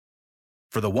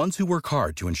For the ones who work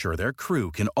hard to ensure their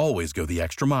crew can always go the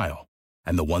extra mile,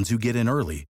 and the ones who get in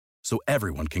early so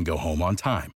everyone can go home on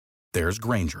time, there's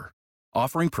Grainger,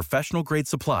 offering professional-grade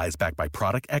supplies backed by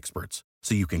product experts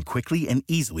so you can quickly and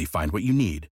easily find what you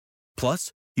need.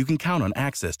 Plus, you can count on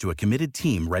access to a committed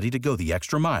team ready to go the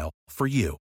extra mile for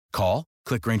you. Call,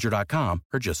 click Grainger.com,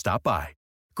 or just stop by.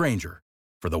 Grainger,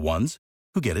 for the ones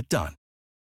who get it done.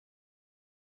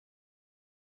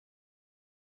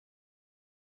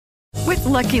 With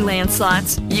Lucky Land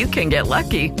Slots, you can get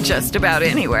lucky just about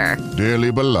anywhere.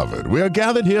 Dearly beloved, we are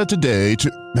gathered here today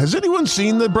to... Has anyone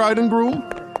seen the bride and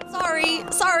groom?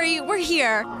 Sorry, we're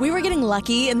here. We were getting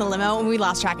lucky in the limo and we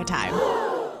lost track of time.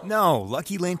 No,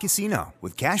 Lucky Land Casino,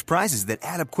 with cash prizes that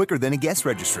add up quicker than a guest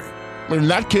registry. In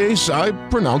that case, I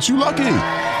pronounce you lucky.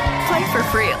 Play for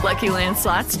free at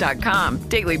LuckyLandSlots.com.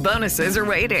 Daily bonuses are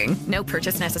waiting. No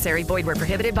purchase necessary. Void where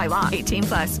prohibited by law.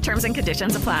 18+. Terms and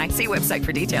conditions apply. See website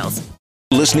for details.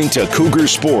 Listening to Cougar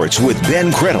Sports with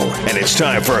Ben Criddle, and it's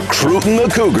time for Recruiting the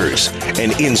Cougars,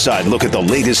 an inside look at the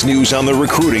latest news on the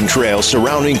recruiting trail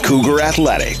surrounding Cougar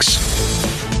athletics.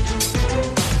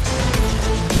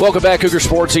 Welcome back, Cougar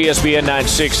Sports, ESPN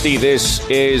 960. This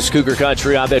is Cougar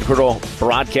Country. I'm Ben Criddle,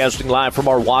 broadcasting live from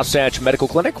our Wasatch Medical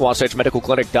Clinic,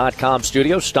 WasatchMedicalClinic.com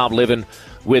studio. Stop living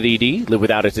with ED. Live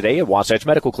without it today at Wasatch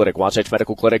Medical Clinic,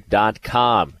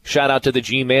 WasatchMedicalClinic.com. Shout out to the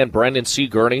G-Man, Brendan C.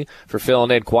 Gurney, for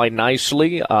filling in quite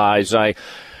nicely as I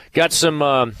got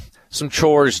some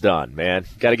chores done, man.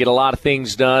 Got to get a lot of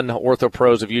things done.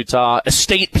 Orthopros of Utah,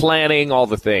 estate planning, all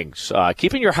the things.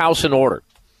 Keeping your house in order.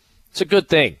 It's a good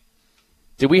thing.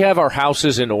 Do we have our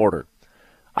houses in order?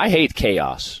 I hate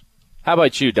chaos. How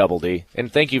about you, Double D?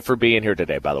 And thank you for being here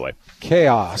today, by the way.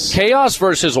 Chaos. Chaos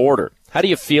versus order. How do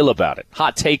you feel about it?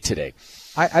 Hot take today.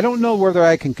 I don't know whether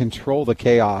I can control the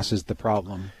chaos is the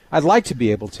problem. I'd like to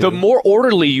be able to. The more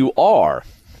orderly you are,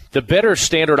 the better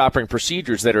standard operating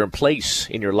procedures that are in place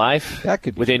in your life, that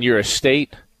could be within your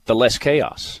estate, the less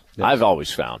chaos. Yeah. I've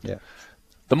always found. Yeah.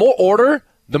 The more order,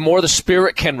 the more the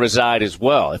spirit can reside as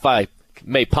well. If I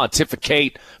may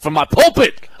pontificate from my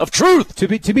pulpit of truth. To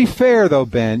be fair, though,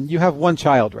 Ben, you have one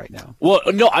child right now. Well,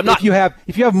 no, I'm not. If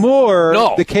you have more,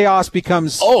 no. The chaos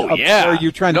becomes. Yeah. Or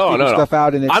you're trying to figure stuff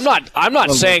out, and it's I'm not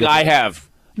saying I have.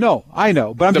 No, I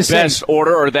know, but I'm just saying the best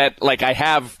order, or that like I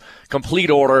have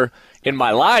complete order in my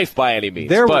life by any means.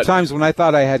 There were times when I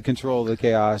thought I had control of the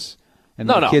chaos. And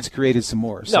the kids created some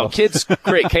more. So. No, kids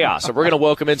create chaos. So we're going to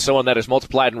welcome in someone that has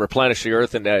multiplied and replenished the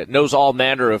earth and knows all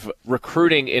manner of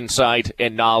recruiting insight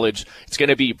and knowledge. It's going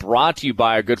to be brought to you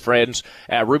by our good friends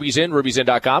at Ruby's Inn,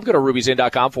 ruby'sinn.com. Go to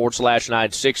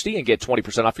ruby'sinn.com/960 and get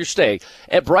 20% off your stay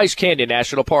at Bryce Canyon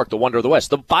National Park, the wonder of the West.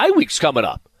 The bye week's coming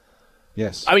up.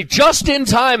 Yes. I mean, just in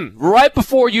time, right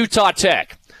before Utah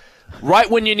Tech, right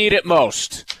when you need it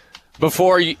most.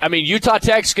 Utah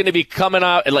Tech's going to be coming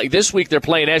out like this week. They're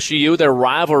playing SUU, their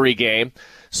rivalry game.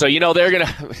 So we're going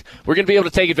to be able to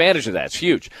take advantage of that. It's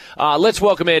huge. Let's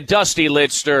welcome in Dusty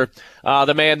Lidster,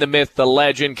 the man, the myth, the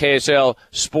legend,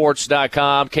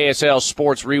 KSLSports.com, KSL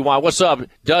Sports Rewind. What's up,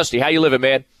 Dusty? How you living,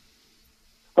 man?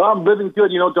 Well, I'm living good.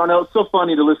 Darnell, it's so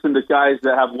funny to listen to guys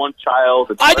that have one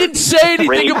child. I didn't say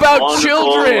anything about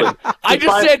children.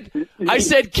 I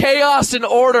said chaos and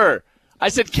order. I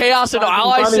said chaos, and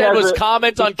all I said was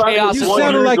comment on chaos. You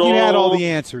sounded like you had all the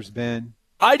answers, Ben.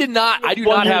 I did not. I do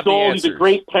not have the answers. He's a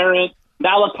great parent.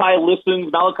 Malachi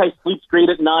listens. Malachi sleeps great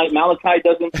at night. Malachi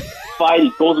doesn't fight. He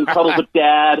goes and cuddles with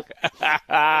Dad.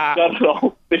 Got it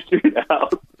all figured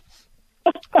out.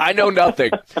 I know nothing.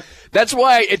 That's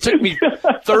why it took me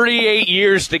 38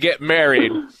 years to get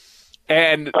married.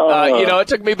 And, it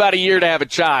took me about a year to have a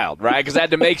child, right? Because I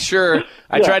had to make sure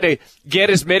I tried to get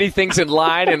as many things in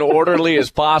line and orderly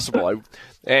as possible.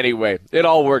 Anyway, it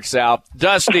all works out.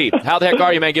 Dusty, how the heck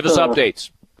are you, man? Give us updates.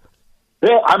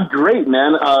 Yeah, I'm great,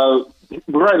 man.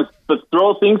 We're at the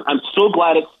throw things. I'm so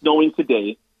glad it's snowing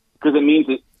today because it means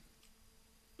it's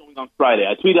snowing on Friday.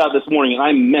 I tweeted out this morning, and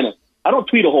I meant it. I don't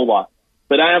tweet a whole lot,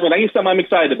 but when I get something I'm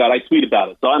excited about, I tweet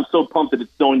about it. So I'm so pumped that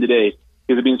it's snowing today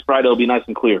because it means Friday will be nice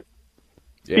and clear.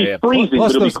 Yeah.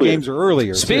 Plus those games are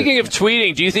earlier. Speaking of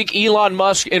tweeting, do you think Elon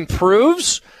Musk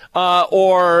improves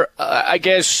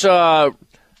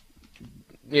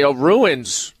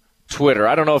ruins Twitter?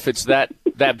 I don't know if it's that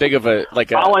big of a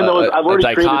all I know is I've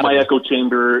already created my echo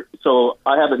chamber, so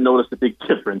I haven't noticed a big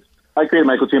difference. I created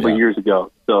my echo chamber years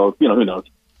ago, so who knows?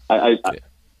 I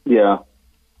don't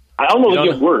know if it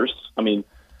gets worse. I mean,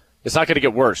 it's not going to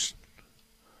get worse.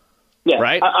 Yeah,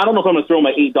 right. I don't know if I'm going to throw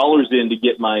my $8 in to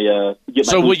get my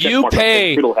So will you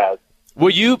pay? Will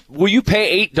you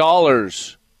pay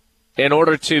 $8 in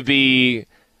order to be?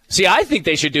 See, I think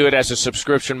they should do it as a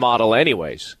subscription model,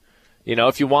 anyways. You know,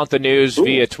 if you want the news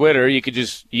via Twitter, you could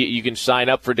just you can sign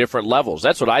up for different levels.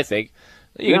 That's what I think.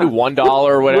 You can do $1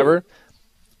 or whatever.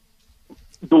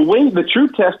 The true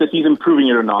test if he's improving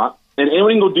it or not, and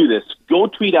anyone can go do this. Go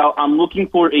tweet out, "I'm looking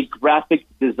for a graphic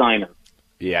designer."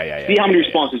 Yeah. See how many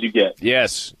responses you get.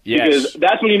 Yes. Because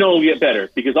that's when you know it'll get better.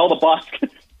 Because all the bots,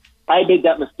 I made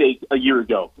that mistake a year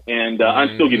ago, and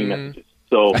I'm still getting messages.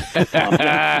 So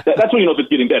that's when you know if it's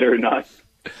getting better or not.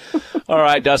 All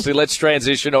right, Dusty, let's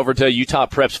transition over to Utah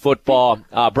Preps football.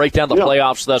 Break down the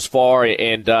playoffs thus far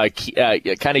and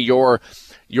kind of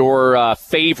your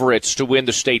favorites to win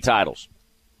the state titles.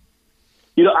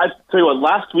 You know, I tell you what,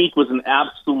 last week was an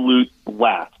absolute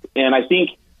blast. And I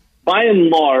think, by and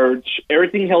large,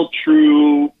 everything held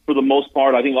true for the most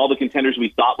part. I think all the contenders we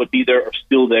thought would be there are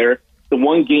still there. The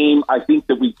one game I think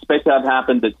that we expect to have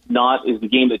happen that's not is the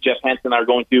game that Jeff Hansen and I are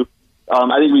going to.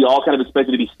 I think we all kind of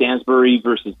expected to be Stansbury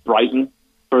versus Brighton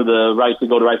for the right to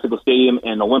go to Rice-Eagle Stadium,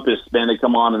 and Olympus, man, they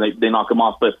come on and they knock them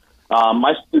off. But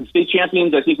my state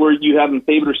champions, I think where you have them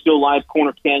favored are still live.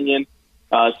 Corner Canyon,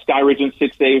 Sky Ridge and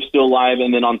 6A are still live.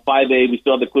 And then on 5A, we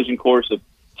still have the collision course of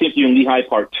Timpview and Lehigh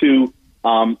Part 2.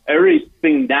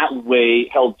 Everything that way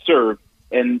held serve.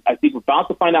 And I think we're about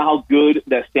to find out how good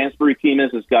that Stansbury team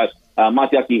is. It's got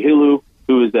Matiaki Hilu,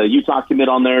 who is a Utah commit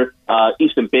on there,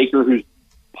 Easton Baker, who's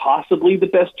possibly the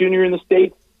best junior in the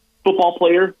state, football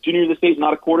player, junior in the state,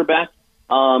 not a quarterback.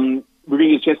 We're going to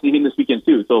get a chance to see him this weekend,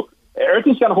 too. So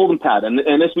everything's got to hold and pat, and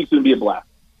this week's going to be a blast.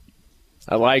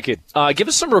 I like it. Give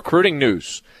us some recruiting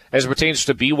news as it pertains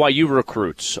to BYU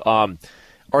recruits.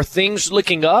 Are things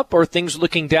looking up or things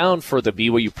looking down for the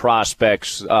BYU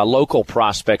prospects, local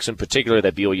prospects in particular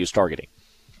that BYU is targeting?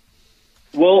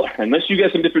 Well, unless you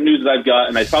get some different news that I've got,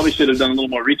 and I probably should have done a little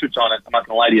more research on it, I'm not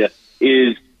going to lie to you,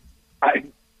 is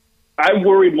I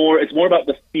worry more. It's more about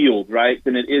the field, right,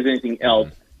 than it is anything else.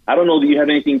 I don't know that you have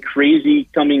anything crazy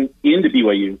coming into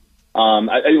BYU.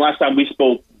 I think last time we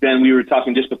spoke, Ben, we were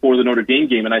talking just before the Notre Dame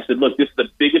game, and I said, look, this is the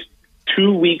biggest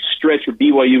 2-week stretch for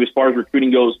BYU as far as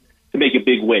recruiting goes to make a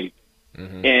big wave.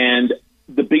 And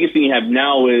the biggest thing you have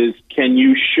now is, can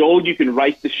you show you can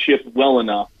right the ship well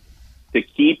enough to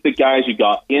keep the guys you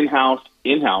got in-house,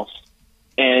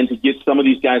 and to get some of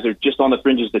these guys that are just on the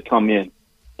fringes to come in.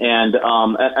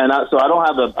 So I don't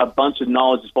have a bunch of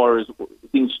knowledge as far as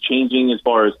things changing, as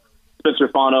far as Spencer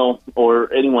Fano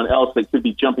or anyone else that could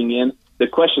be jumping in. The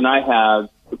question I have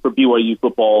for BYU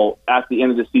football at the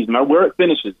end of the season, where it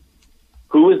finishes,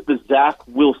 who is the Zach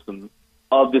Wilson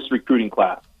of this recruiting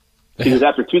class? Because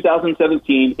after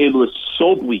 2017, it was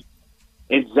so bleak.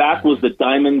 And Zach was the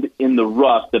diamond in the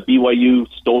rough that BYU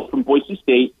stole from Boise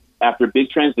State after a big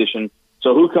transition.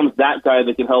 So who comes that guy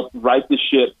that can help right the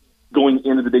ship going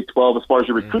into the Big 12 as far as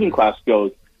your recruiting class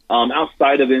goes?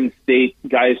 Outside of in-state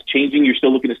guys changing, you're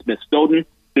still looking at Smith Snowden.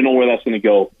 Don't know where that's going to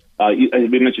go.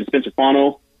 We mentioned Spencer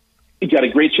Fano. He got a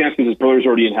great chance because his brother's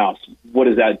already in-house. What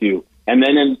does that do? And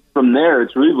then from there,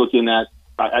 it's really looking at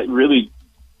really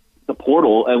the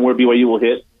portal and where BYU will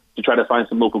hit to try to find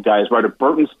some local guys. Ryder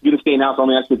Burton's going to stay in-house. I don't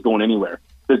think that kid's going anywhere.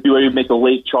 Does BYU make a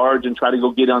late charge and try to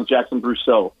go get on Jackson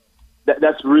Brousseau?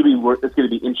 That's really where it's going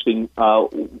to be interesting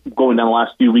going down the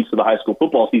last few weeks of the high school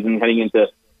football season heading into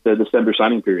the December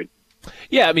signing period.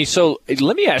 Yeah, I mean, so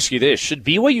let me ask you this. Should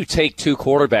BYU take 2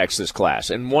 quarterbacks this class?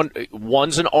 And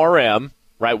one's an RM,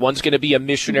 right? One's going to be a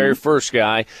missionary first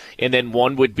guy, and then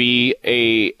one would be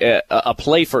a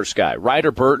play first guy.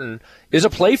 Ryder Burton is a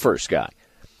play first guy.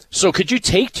 So could you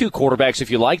take 2 quarterbacks if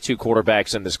you like 2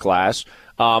 quarterbacks in this class?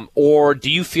 Or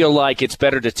do you feel like it's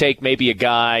better to take maybe a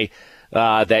guy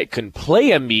that can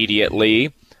play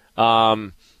immediately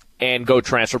and go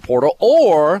transfer portal?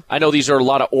 Or, I know these are a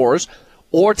lot of ors,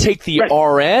 or take the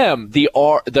RM,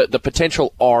 the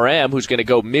potential RM who's going to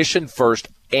go mission first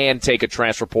and take a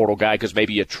transfer portal guy because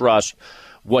maybe you trust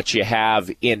what you have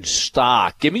in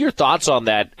stock. Give me your thoughts on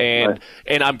that. And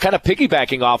I'm kind of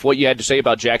piggybacking off what you had to say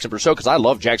about Jackson Brousseau because I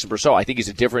love Jackson Brousseau. I think he's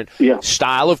a different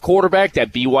style of quarterback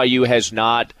that BYU has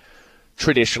not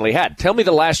traditionally had. Tell me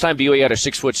the last time BYU had a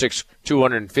 6'6",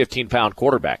 215-pound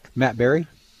quarterback. Matt Berry?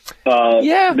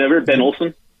 Never. Ben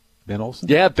Olsen?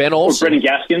 Yeah, Ben Olsen. Or Brendan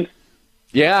Gaskins?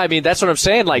 Yeah, I mean, that's what I'm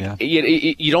saying. Like,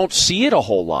 you don't see it a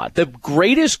whole lot. The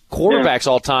greatest quarterbacks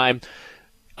all time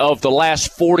of the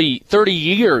last 30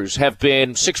 years have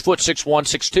been 6'6",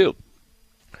 162.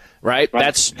 Right?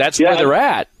 That's where they're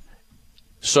at.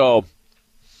 So.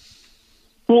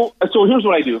 Well, so here's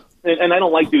what I do. And I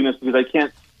don't like doing this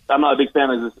because I'm not a big fan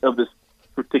of this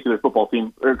particular football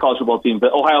team or college football team,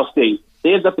 but Ohio State,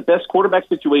 they have got the best quarterback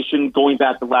situation going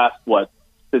back the last,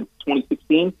 since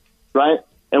 2016, right?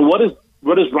 And what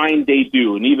does Ryan Day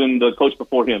do? And even the coach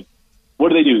before him, what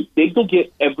do? They go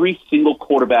get every single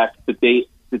quarterback that they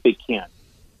can,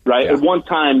 right? Yeah. At one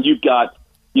time, you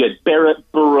had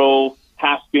Barrett, Burrow,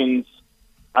 Haskins.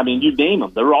 I mean, you name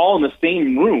them. They're all in the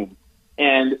same room.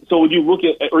 And so when you look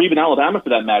at, or even Alabama for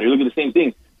that matter, you look at the same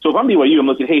thing. So if I'm BYU, I'm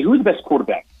looking, hey, who's the best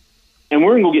quarterback? And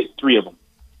we're going to go get 3 of them.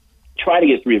 Try to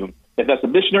get 3 of them. If that's a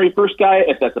missionary first guy,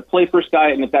 if that's a play first guy,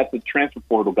 and if that's a transfer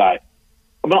portal guy,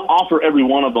 I'm going to offer every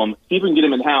one of them, see if we can get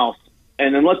them in-house,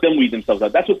 and then let them weed themselves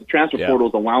out. That's what the transfer portal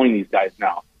is allowing these guys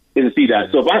now, is to see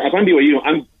that. So if I'm BYU,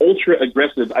 I'm ultra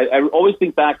aggressive. I always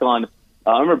think back on,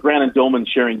 I remember Brandon Doman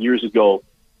sharing years ago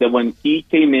that when he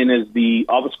came in as the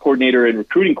office coordinator and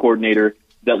recruiting coordinator,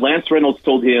 that Lance Reynolds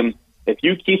told him, if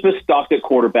you keep us stocked at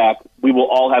quarterback, we will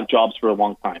all have jobs for a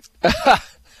long time.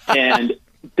 And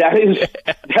that is,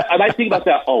 and I think about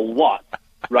that a lot,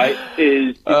 right? Is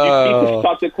if you keep us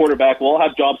stocked at quarterback, we'll all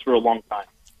have jobs for a long time.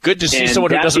 Good to see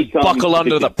someone who doesn't buckle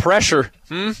under the pressure.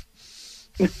 You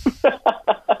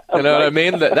know what I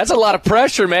mean? That's a lot of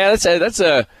pressure, man. That's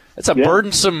a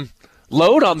burdensome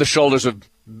load on the shoulders of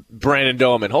Brandon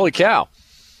Doman. Holy cow.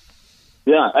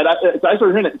 Yeah, and I started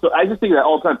hearing it. So I just think that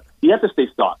all the time. You have to stay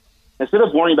stocked. Instead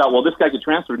of worrying about, well, this guy could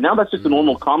transfer, now that's just a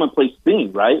normal commonplace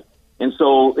thing, right? And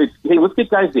so it's, hey, let's get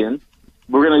guys in.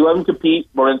 We're going to let them compete.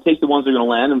 We're going to take the ones that are going to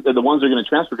land, and the ones that are going to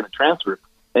transfer, we're going to transfer.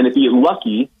 And if you get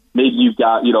lucky, maybe you've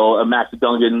got, a Max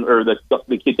Duggan or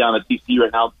the kid down at TCU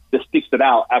right now that sticks it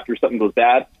out after something goes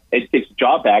bad and takes a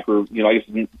job back, or, I guess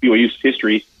in BYU's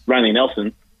history, Riley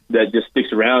Nelson, that just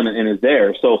sticks around and is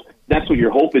there. So that's what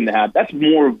you're hoping to have. That's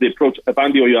more of the approach, if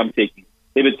I'm BYU, I'm taking.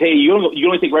 If it's, hey, you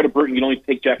only take Ryder Burton, you can only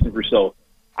take Jackson Brousseau.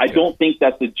 I don't think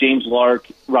that's the James Lark,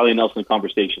 Riley Nelson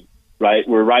conversation, right?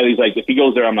 Where Riley's like, if he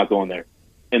goes there, I'm not going there.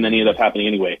 And then he ended up happening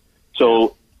anyway.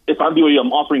 So if I'm BYU,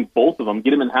 I'm offering both of them,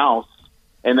 get them in-house,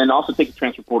 and then also take a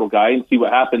transfer portal guy and see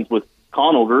what happens with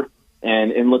Conover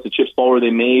and let the chips fall where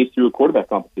they may through a quarterback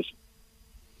competition.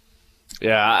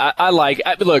 Yeah,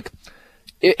 look,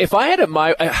 if I had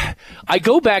I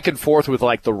go back and forth with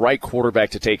like the right quarterback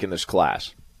to take in this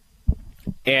class.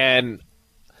 And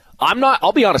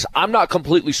I'll be honest, I'm not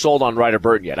completely sold on Ryder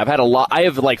Burton yet. I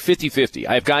have like 50-50.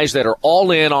 I have guys that are all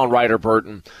in on Ryder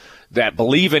Burton that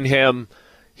believe in him,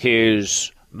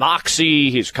 his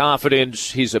moxie, his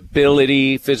confidence, his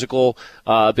ability, physical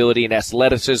ability and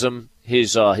athleticism,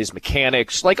 his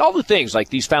mechanics, like all the things, like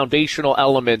these foundational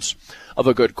elements of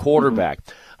a good quarterback.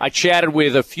 I chatted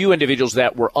with a few individuals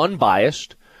that were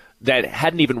unbiased, that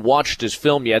hadn't even watched his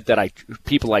film yet,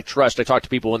 people I trust. I talked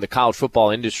to people in the college football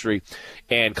industry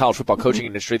and college football coaching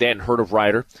industry. They hadn't heard of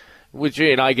Ryder, which,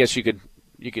 I guess you can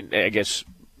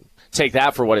take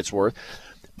that for what it's worth.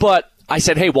 But I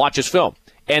said, hey, watch his film.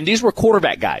 And these were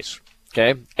quarterback guys,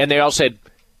 okay? And they all said,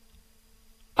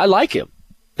 I like him.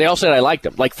 They all said I liked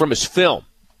him, like from his film.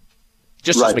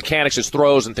 Just his mechanics, his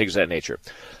throws, and things of that nature.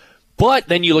 But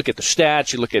then you look at the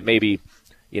stats, you look at maybe,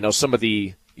 some of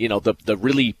the the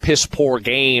really piss-poor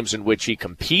games in which he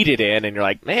competed in, and you're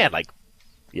like, man,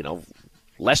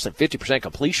 less than 50%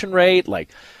 completion rate,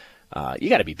 you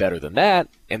got to be better than that.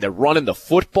 And they're running the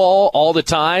football all the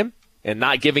time and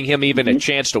not giving him even a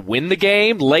chance to win the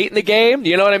game late in the game.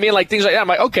 You know what I mean? Like things like that. I'm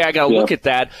like, okay, I got to look at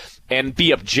that and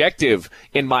be objective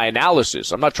in my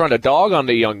analysis. I'm not trying to dog on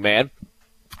the young man.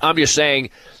 I'm just saying,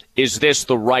 is this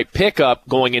the right pickup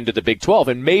going into the Big 12?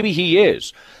 And maybe he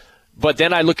is. But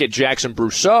then I look at Jackson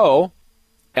Brousseau,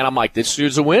 and I'm like, this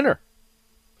dude's a winner.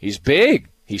 He's big.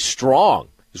 He's strong.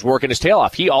 He's working his tail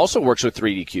off. He also works with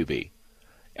 3D QB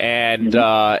and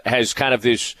has kind of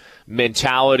this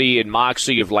mentality and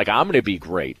moxie of, I'm going to be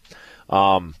great.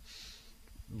 But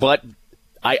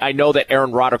I know that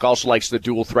Aaron Roderick also likes the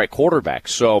dual-threat quarterback,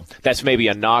 so that's maybe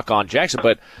a knock on Jackson.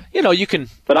 But, you can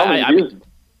 – But I mean,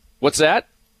 what's that?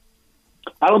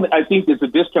 I think it's a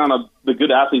discount of the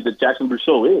good athlete that Jackson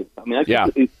Brousseau is. I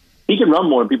mean, he can run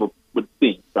more than people would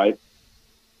think, right?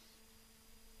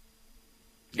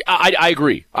 I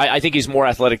agree. I think he's more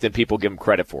athletic than people give him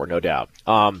credit for, no doubt.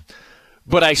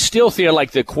 But I still feel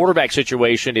like the quarterback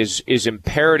situation is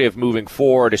imperative moving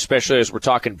forward, especially as we're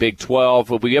talking Big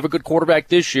 12. We have a good quarterback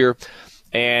this year,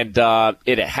 and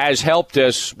it has helped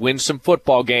us win some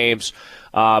football games.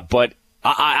 But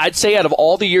I'd say out of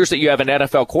all the years that you have an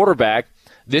NFL quarterback,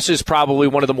 this is probably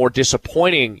one of the more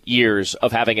disappointing years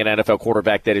of having an NFL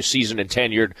quarterback that is seasoned and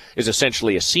tenured, is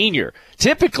essentially a senior.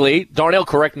 Typically, Darnell,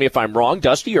 correct me if I'm wrong,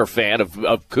 Dusty, you're a fan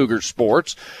of Cougar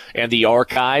sports and the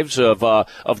archives of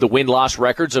the win-loss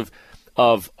records of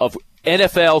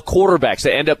NFL quarterbacks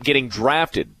that end up getting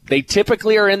drafted. They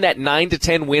typically are in that 9 to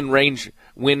 10 win range,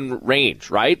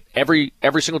 right? Every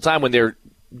single time when they're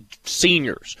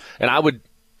seniors. And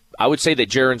I I would say that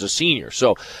Jaren's a senior.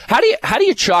 So how do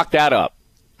you chalk that up?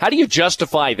 How do you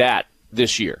justify that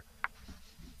this year?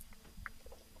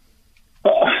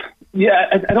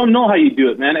 I don't know how you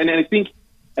do it, man. And I think,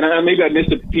 maybe I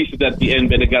missed a piece of that at the end,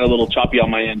 but it got a little choppy on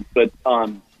my end. But so I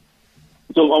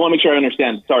want to make sure I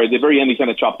understand. Sorry, at the very end, he kind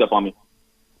of chopped up on me.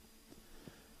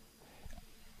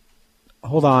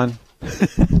 Hold on.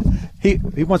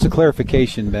 He wants a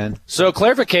clarification, Ben. So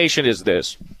clarification is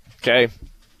this, okay?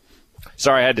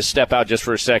 Sorry, I had to step out just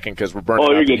for a second because we're burning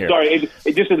up in here. Sorry,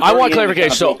 it just I want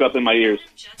clarification. So broke up in my ears.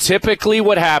 Typically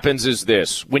what happens is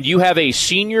this. When you have a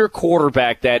senior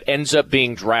quarterback that ends up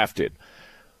being drafted,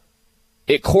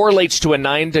 it correlates to a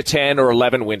 9 to 10 or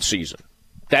 11 win season.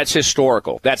 That's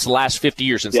historical. That's the last 50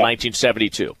 years since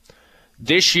 1972.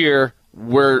 This year,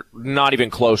 we're not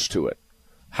even close to it.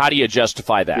 How do you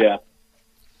justify that?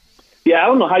 Yeah, I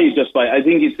don't know how you justify it. I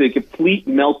think it's a complete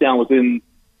meltdown within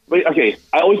 – okay,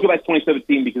 I always go back to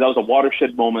 2017 because that was a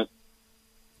watershed moment,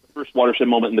 the first watershed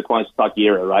moment in the Klein Sitake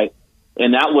era, right?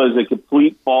 And that was a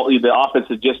complete fault. The offense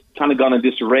had just kind of gone in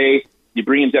disarray. You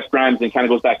bring in Jeff Grimes and it kind of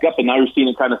goes back up, and now you're seeing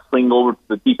it kind of sling over to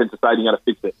the defensive side. You got to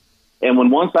fix it. And when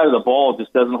one side of the ball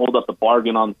just doesn't hold up the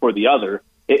bargain on for the other,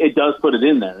 it does put it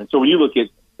in there. And so when you look at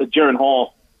Jaren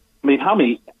Hall, I mean, how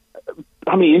many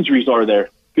injuries are there?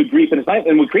 Good grief! And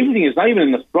the crazy thing is, not even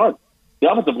in the front.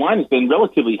 The offensive line has been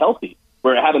relatively healthy,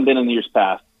 where it hadn't been in the years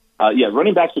past.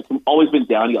 Running backs have always been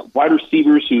down. You got wide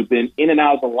receivers who've been in and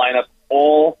out of the lineup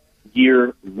all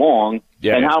year long.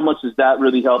 Yeah. And how much does that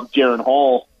really help Jaren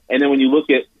Hall? And then when you look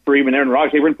at, for even Aaron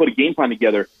Rodgers, hey, we're going to put a game plan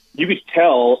together. You could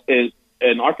tell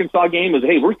an Arkansas game is,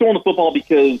 hey, we're throwing the football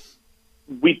because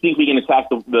we think we can attack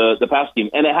the pass game.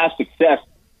 And it has success.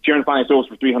 Jaren finally throws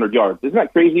for 300 yards. Isn't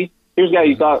that crazy? Here's a guy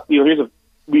you thought,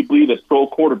 we believe a pro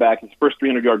quarterback, his first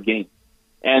 300-yard game.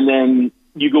 And then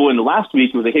you go into last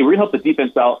week, it was like, hey, we're going to help the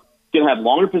defense out, going to have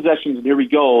longer possessions, and here we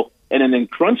go. And then in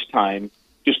crunch time,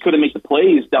 just couldn't make the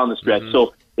plays down the stretch. Mm-hmm.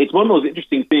 So it's one of those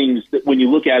interesting things that when you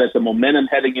look at it, the momentum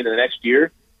heading into the next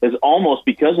year is almost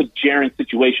because of Jaren's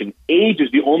situation. Age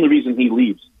is the only reason he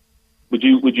leaves. Would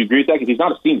you agree with that? Because he's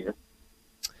not a senior.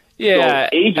 Yeah.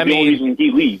 So age is the only reason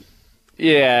he leaves.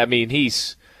 Yeah, I mean, he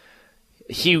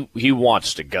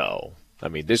wants to go. I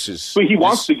mean, he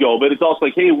wants to go, but it's also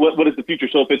like, hey, what is the future?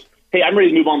 So if it's, hey, I'm ready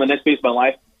to move on to the next phase of my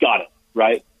life, got it,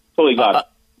 right? Totally got it.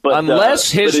 But unless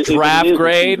his draft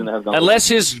grade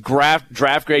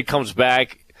comes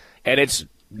back and it's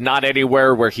not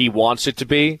anywhere where he wants it to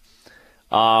be,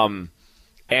 and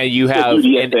you have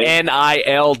an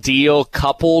NIL deal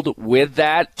coupled with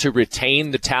that to retain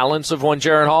the talents of one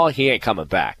Jaren Hall, he ain't coming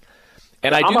back.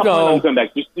 And I'm not coming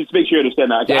back. Just make sure you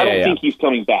understand that. I don't think he's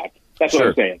coming back. That's what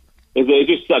I'm saying. It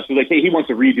just sucks. It's like, hey, he wants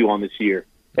a redo on this year.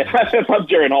 If I'm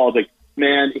Jaren Hall, it's like,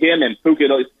 man, him and Puka,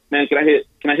 man, can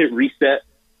I hit reset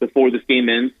before this game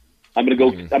ends? I'm gonna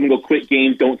go. I'm gonna go quit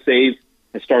game, don't save,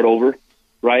 and start over.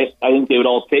 Right? I think they would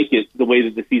all take it the way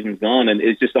that the season's gone, and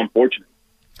it's just unfortunate.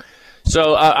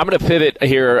 So I'm going to pivot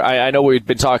here. I know we've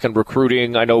been talking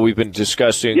recruiting. I know we've been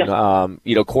discussing,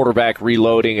 quarterback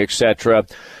reloading, etc.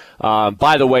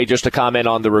 By the way, just to comment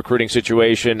on the recruiting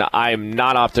situation, I'm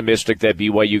not optimistic that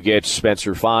BYU gets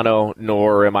Spencer Fano,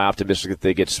 nor am I optimistic that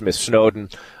they get Smith Snowden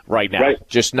right now. Right.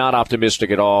 Just not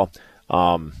optimistic at all.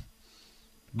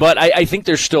 But I think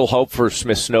there's still hope for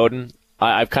Smith Snowden.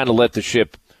 I've kind of let the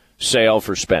ship sail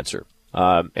for Spencer,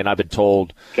 and I've been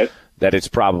told that it's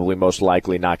probably most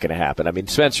likely not going to happen. I mean,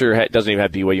 Spencer doesn't even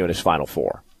have BYU in his Final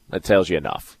Four. That tells you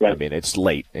enough. Right. I mean, it's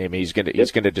late. I mean, he's going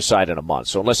to decide in a month.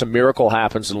 So unless a miracle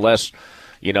happens, unless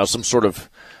some sort of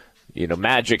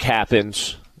magic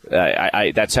happens,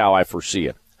 that's how I foresee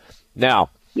it.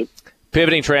 Now,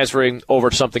 pivoting, transferring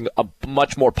over to something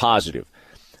much more positive.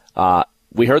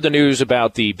 We heard the news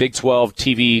about the Big 12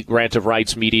 TV grant of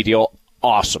rights media deal.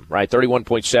 Awesome, right?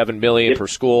 $31.7 million per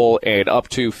school and up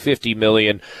to $50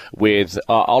 million with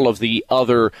all of the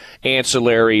other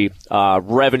ancillary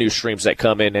revenue streams that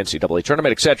come in, NCAA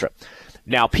tournament, etc.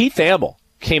 Now, Pete Thamel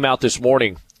came out this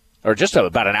morning, or just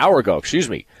about an hour ago,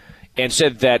 and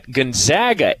said that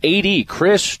Gonzaga AD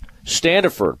Chris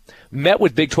Standifer met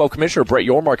with Big 12 Commissioner Brett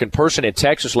Yormark in person in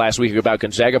Texas last week about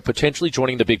Gonzaga potentially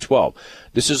joining the Big 12.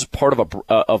 This is part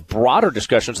of broader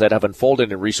discussions that have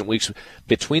unfolded in recent weeks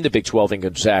between the Big 12 and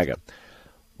Gonzaga.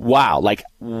 Wow. Like,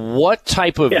 what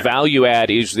type of value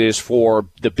add is this for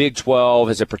the Big 12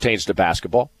 as it pertains to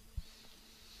basketball?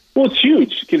 Well, it's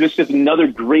huge because it's just another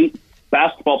great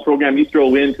basketball program you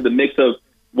throw into the mix of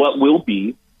what will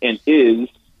be and is,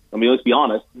 I mean, let's be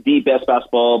honest, the best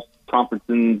basketball conference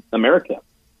in America.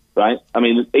 Right? I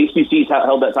mean, ACC's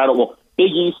held that title. Well,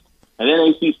 Big East and then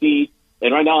ACC,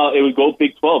 And right now, it would go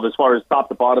Big 12 as far as top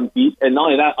to bottom deep. And not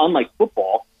only that, unlike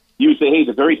football, you would say, hey,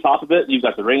 the very top of it, you've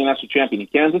got the reigning national champion in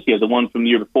Kansas. You have the one from the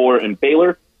year before in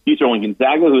Baylor. You throw in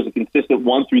Gonzaga, who is a consistent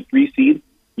 1 through 3 seed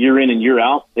year in and year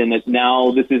out. And that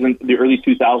now this isn't the early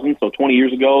 2000s. So 20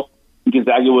 years ago,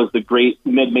 Gonzaga was the great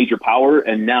mid-major power,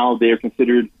 and now they're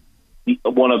considered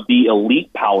one of the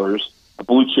elite powers, a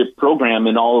blue-chip program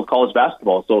in all of college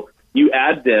basketball. So you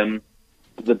add them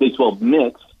to the Big 12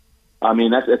 mix, I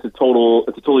mean, it's a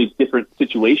totally different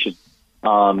situation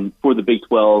for the Big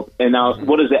 12. And now,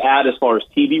 what does it add as far as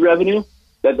TV revenue?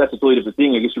 That's a totally different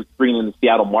thing. I guess you're bringing in the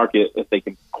Seattle market, if they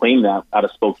can claim that out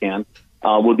of Spokane,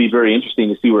 would be very interesting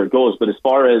to see where it goes. But as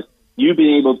far as you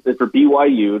being able to, for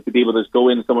BYU to be able to just go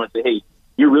in and someone and say, hey,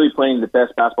 you're really playing the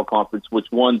best basketball conference, which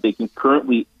one they can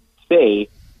currently say,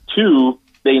 two,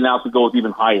 they now could go with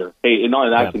even higher. Hey, and not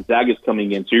only that, Gonzaga's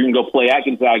coming in, so you're going to go play at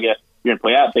Gonzaga. You're going to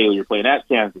play at Baylor. You're playing at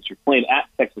Kansas. You're playing at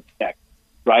Texas Tech,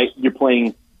 right? You're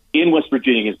playing in West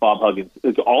Virginia against Bob Huggins.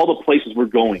 It's all the places we're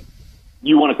going.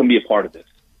 You want to come be a part of this.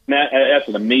 That's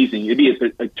an amazing – it'd be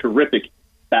a terrific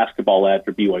basketball ad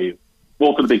for BYU.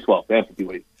 Well, for the Big 12, and for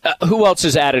BYU. Who else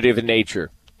is additive in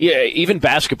nature? Yeah, even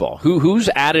basketball. Who's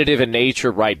additive in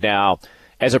nature right now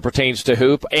as it pertains to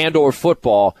hoop and or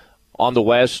football on the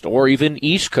West or even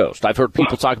East Coast? I've heard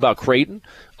people talk about Creighton.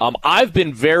 I've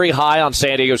been very high on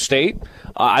San Diego State.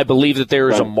 I believe that there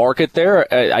is a market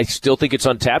there. I still think it's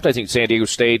untapped. I think San Diego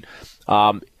State,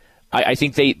 I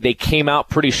think they came out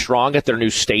pretty strong at their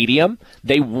new stadium.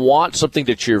 They want something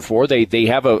to cheer for. They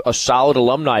have a solid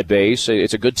alumni base.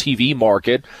 It's a good TV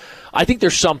market. I think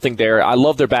there's something there. I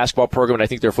love their basketball program, and I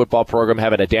think their football program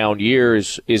having a down year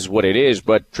is what it is,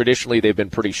 but traditionally they've been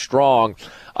pretty strong.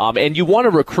 And you want to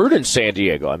recruit in San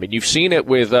Diego. I mean, you've seen it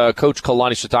with Coach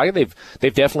Kalani Sitake.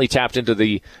 They've definitely tapped into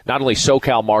the not only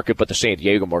SoCal market, but the San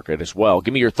Diego market as well.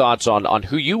 Give me your thoughts on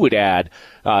who you would add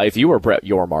if you were Brett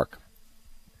Yormark.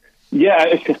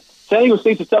 Yeah, San Diego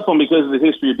State's a tough one because of the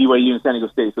history of BYU and San Diego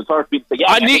State. So it's hard for me to say,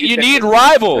 you need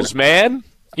rivals, man.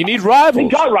 You need rivals. They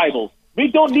got rivals. We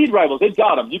don't need rivals. They've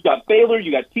got them. You've got Baylor.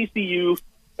 You got TCU.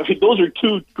 Those are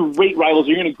two great rivals.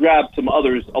 You're going to grab some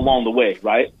others along the way,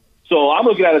 right? So I'm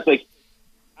looking at it as like,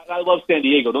 I love San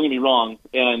Diego. Don't get me wrong.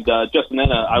 And Justin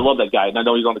Ena, I love that guy. And I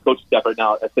know he's on the coaching staff right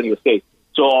now at San Diego State.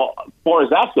 So as far as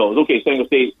that goes, okay, San Diego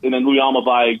State and then Luyama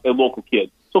by a local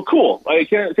kid. So cool. San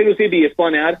Diego State be a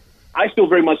fun ad. I still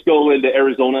very much go into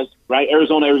Arizona's, right?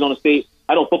 Arizona State.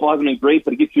 I know football hasn't been great,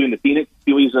 but it gets you into Phoenix.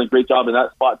 BYU's done a great job in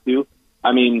that spot too.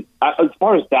 I mean, as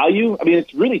far as value, I mean,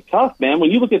 it's really tough, man.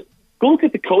 When you go look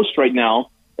at the coast right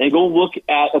now and go look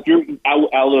at, if you're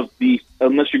out of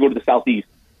unless you go to the southeast,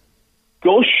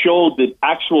 go show the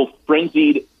actual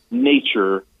frenzied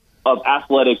nature of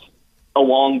athletics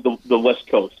along the West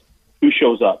Coast. Who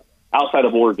shows up outside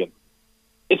of Oregon?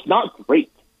 It's not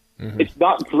great. Mm-hmm. It's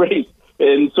not great.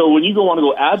 And so when you want to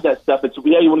go add that stuff,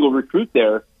 you want to go recruit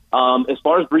there. As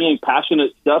far as bringing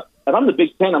passionate stuff, if I'm the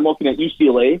Big Ten, I'm looking at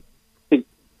UCLA.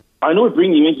 I know we're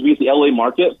bringing you in to be at the LA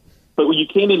market, but when you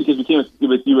came in because we came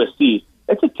with USC,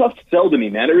 it's a tough sell to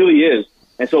me, man. It really is.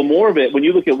 And so more of it, when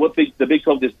you look at what the Big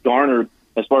 12 just garnered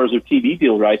as far as their TV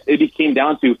deal rights, it came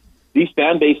down to these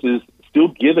fan bases still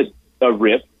give it a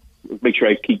rip. Make sure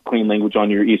I keep clean language on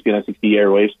your ESPN 960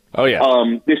 airwaves. Oh, yeah.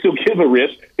 They still give a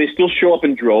rip. They still show up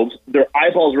in droves. Their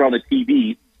eyeballs are on the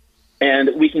TV,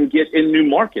 and we can get in new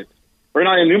markets. Or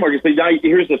not in new markets, but now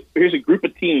here's a group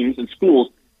of teams and schools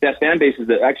that fan bases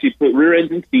that actually put rear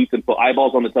ends in seats and put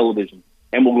eyeballs on the television,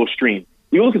 and we'll go stream.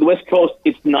 You look at the West Coast,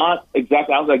 it's not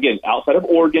exactly outside of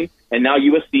Oregon and now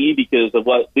USC because of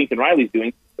what Lincoln Riley's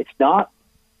doing. It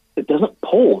doesn't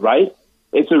pull, right?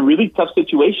 It's a really tough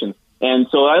situation. And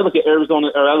so I look at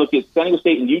Arizona, or I look at San Diego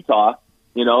State and Utah.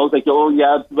 You know, it's like, oh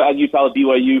yeah, add Utah to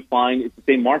BYU, fine. It's the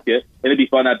same market, and it'd be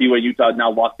fun that BYU Utah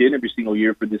now locked in every single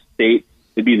year for this state.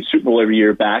 It'd be the Super Bowl every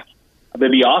year back.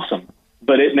 That'd be awesome.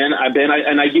 But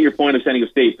I get your point of San Diego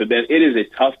State, but Ben, it is a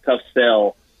tough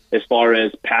sell as far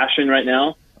as passion right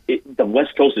now. The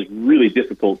West Coast is really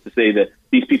difficult to say that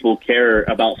these people care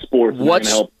about sports.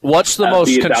 What's the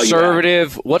most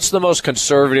conservative? What's the most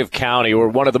conservative county, or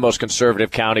one of the most conservative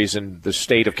counties in the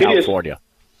state of California?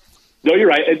 No, you're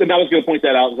right. And I was going to point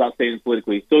that out without saying it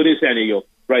politically. So it is San Diego,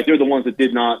 right? They're the ones that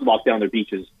did not lock down their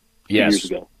beaches 2 years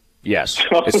ago. Yes,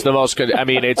 it's the most. I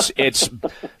mean, it's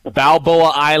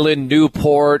Balboa Island,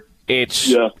 Newport.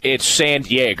 It's San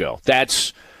Diego.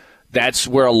 That's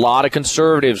where a lot of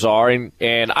conservatives are,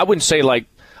 and I wouldn't say I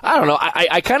don't know.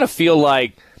 I kind of feel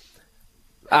like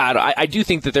I do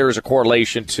think that there is a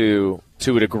correlation to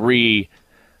a degree.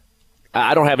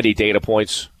 I don't have any data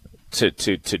points to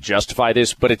justify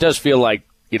this, but it does feel like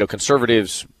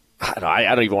conservatives I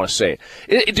don't even want to say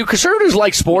it. Do conservatives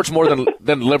like sports more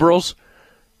than liberals?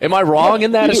 Am I wrong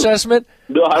in that assessment?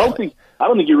 No, I don't think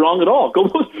you're wrong at all. Go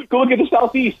look at the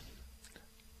Southeast.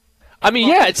 I mean,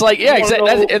 yeah, it's like, yeah,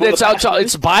 exactly.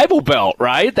 It's Bible Belt,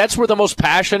 right? That's where the most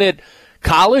passionate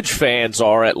college fans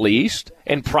are, at least,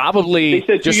 and probably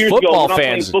just football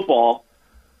fans. Football.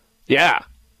 Yeah.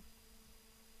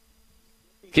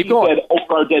 Keep going. Said,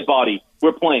 over our dead body,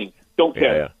 we're playing. Don't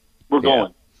care. Yeah. We're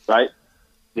going, right?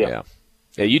 Yeah.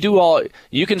 You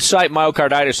can cite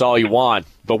myocarditis all you want,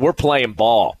 but we're playing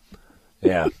ball.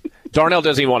 Yeah. Darnell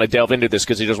doesn't even want to delve into this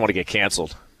because he doesn't want to get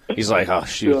canceled. He's like, oh,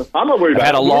 shoot. Yeah, I'm not worried about it.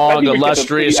 I've had a long,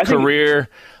 illustrious career.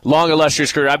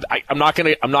 I'm not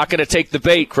gonna take the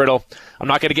bait, Criddle. I'm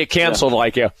not gonna get canceled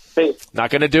like you. Hey, not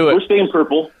gonna do it. We're staying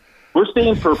purple.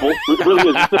 It really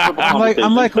is. It's purple.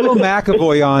 I'm like Will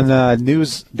McAvoy on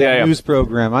news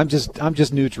program. I'm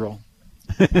just neutral.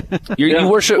 You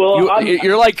worship.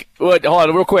 You're like. Hold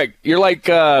on, real quick. You're like.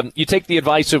 You take the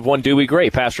advice of one Dewey Gray.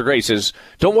 Pastor Gray says,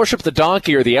 "Don't worship the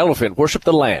donkey or the elephant. Worship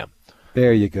the lamb."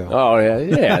 There you go. Oh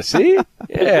yeah. See, yeah,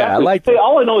 exactly. I like that. Hey,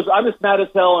 all I know is I'm just mad as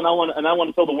hell, and I want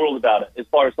to tell the world about it. As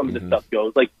far as some of this stuff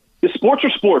goes, like the sports are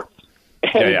sports.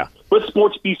 And let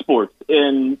sports be sports,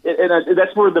 and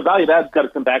that's where the value of that's got to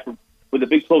come back with the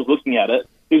Big 12 looking at it.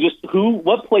 Is just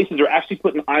what places are actually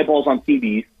putting eyeballs on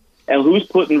TVs, and who's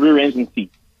putting rear ends in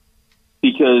seats.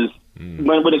 Because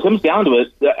when it comes down to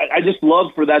it, I just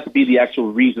love for that to be the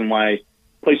actual reason why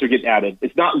places are getting added.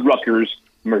 It's not Rutgers,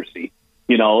 Mercy.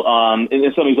 In some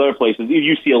of these other places,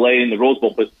 UCLA and the Rose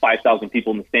Bowl put 5,000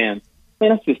 people in the stands.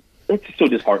 Man, that's just so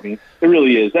disheartening. It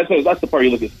really is. That's the part you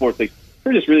look at sports. Like,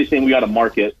 they're just really saying we got a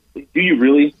market. Do you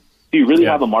really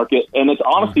have a market? And it's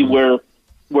honestly where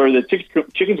the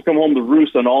chickens come home to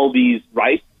roost on all these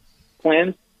rights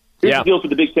plans. Here's the deal for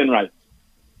the Big Ten rights.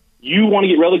 You want to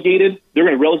get relegated, they're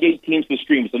going to relegate teams to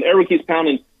stream. So everyone keeps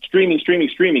pounding streaming.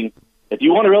 If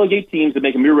you want to relegate teams and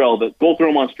make them irrelevant, go throw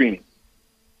them on streaming.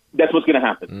 That's what's going to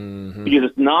happen. Because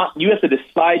it's not, you have to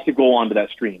decide to go on to that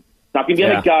stream. It's not going to be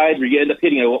on a guide where you end up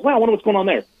hitting it. Wow, I wonder what's going on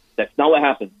there. That's not what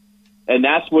happens. And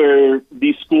that's where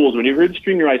these schools, when you heard the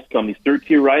streaming rights come, these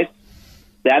third-tier rights,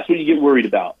 that's what you get worried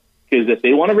about. Because if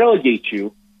they want to relegate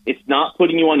you, it's not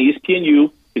putting you on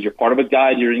ESPNU because you're part of a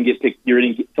guide. You're going to get picked.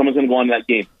 Someone's going to go on that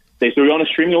game. They throw you on a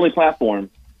streaming-only platform.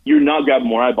 You're not grabbing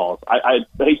more eyeballs. I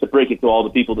hate to break it to all the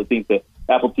people that think that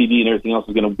Apple TV and everything else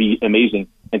is going to be amazing.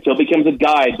 Until it becomes a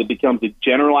guide that becomes a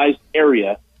generalized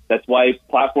area, that's why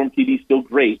platform TV is still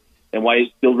great and why it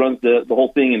still runs the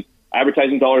whole thing and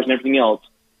advertising dollars and everything else.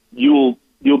 You'll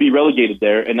be relegated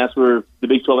there, and that's where the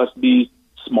Big 12 has to be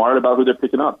smart about who they're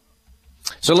picking up.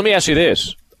 So let me ask you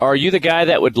this. Are you the guy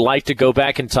that would like to go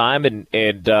back in time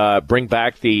and bring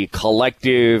back the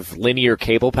collective linear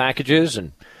cable packages?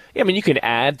 And I mean, you can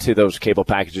add to those cable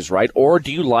packages, right? Or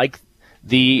do you like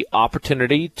the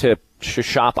opportunity to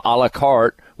shop a la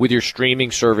carte with your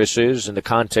streaming services and the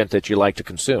content that you like to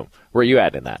consume? Where are you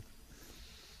at in that?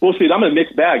 Well, see, I'm in a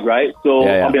mixed bag, right? So,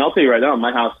 I mean, I'll tell you right now, in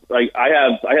my house, like I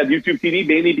have YouTube TV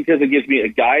mainly because it gives me a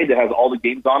guide that has all the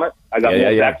games on it. I got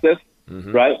access,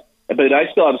 right? But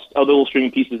I still have other little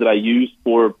streaming pieces that I use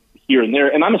for here and there.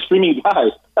 And I'm a streaming guy.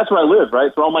 That's where I live,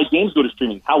 right? So all my games go to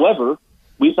streaming. However,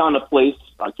 we found a place,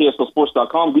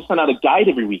 KSLSports.com, we send out a guide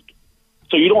every week.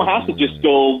 So you don't have to just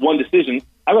go one decision.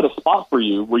 I got a spot for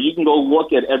you where you can go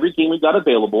look at every game we've got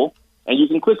available, and you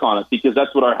can click on it because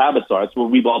that's what our habits are. That's what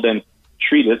we've all been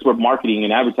treated. That's what marketing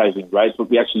and advertising, right? So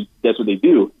that's what they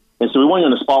do. And so we want you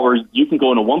in a spot where you can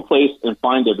go into one place and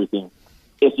find everything.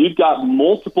 If you've got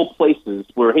multiple places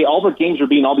where, hey, all their games are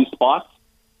being all these spots,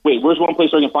 wait, where's one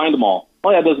place where I can find them all?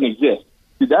 Oh, yeah, it doesn't exist.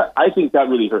 Dude, I think that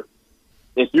really hurts.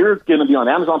 If you're going to be on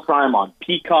Amazon Prime, on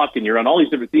Peacock, and you're on all these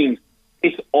different things,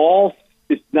 it's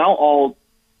now all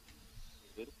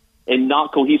and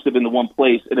not cohesive into one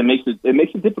place, and it makes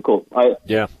it difficult.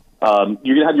 You're going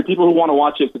to have your people who want to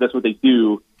watch it because that's what they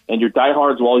do, and your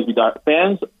diehards will always be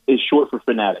fans is short for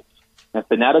fanatics, and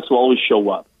fanatics will always show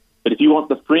up. But if you want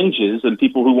the fringes and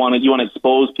people who you want to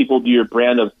expose people to your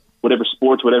brand of whatever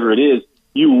sports, whatever it is,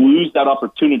 you lose that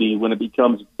opportunity when it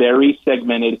becomes very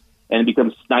segmented and it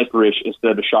becomes sniperish instead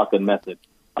of a shotgun method.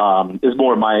 Is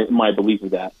more my belief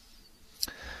of that.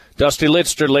 Dusty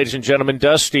Litster, ladies and gentlemen.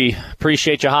 Dusty,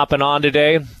 appreciate you hopping on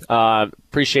today.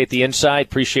 Appreciate the insight.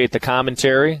 Appreciate the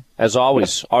commentary. As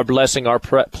always, our blessing, our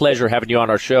pleasure having you on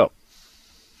our show.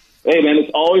 Hey, man,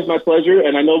 it's always my pleasure.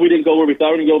 And I know we didn't go where we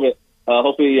thought we were going to go, but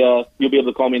hopefully you'll be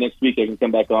able to call me next week. I can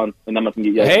come back on, and I'm not going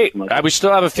to get Hey, we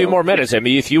still have a few more minutes. I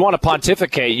mean, if you want to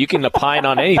pontificate, you can opine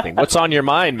on anything. What's on your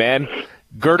mind, man?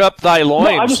 Gird up thy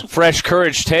loins, fresh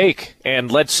courage take, and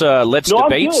let's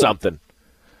debate something.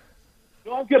 No,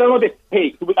 No, I'm good. I don't know.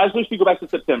 Hey, I just wish we go back to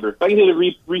September. If I can hit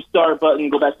a restart button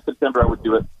and go back to September, I would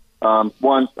do it.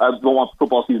 One, I don't want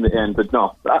football season to end, but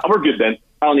no, we're good, Ben.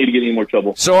 I don't need to get any more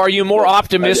trouble. So are you more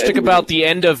optimistic about the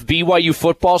end of BYU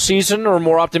football season or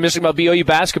more optimistic about BYU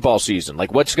basketball season?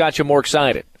 Like, what's got you more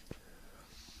excited?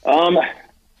 I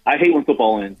hate when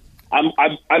football ends.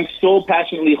 I'm so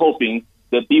passionately hoping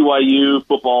that BYU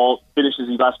football finishes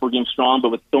these last 4 games strong, but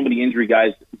with so many injury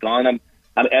guys gone, I'm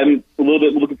a little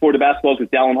bit looking forward to basketball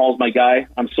because Dallin Hall's my guy.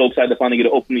 I'm so excited to finally get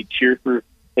to openly cheer for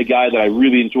a guy that I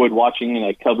really enjoyed watching and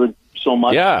I covered so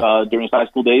much during his high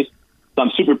school days. So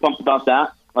I'm super pumped about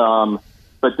that.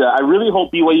 But I really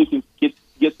hope BYU can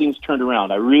get things turned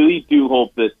around. I really do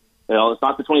hope that it's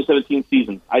not the 2017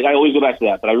 season. I always go back to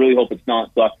that, but I really hope it's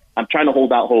not. So I'm trying to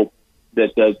hold out hope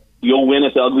that you'll win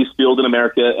at the ugliest field in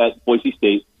America at Boise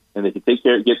State, and they can take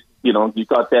care, get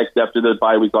Utah Tech after the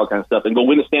bye week, all kind of stuff, and go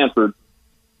win at Stanford.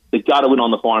 They got to win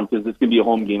on the farm because it's going to be a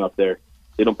home game up there.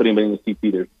 They don't put anybody in the seats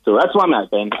either. So that's where I'm at,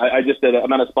 Ben. I just said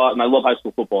I'm at a spot, and I love high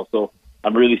school football, so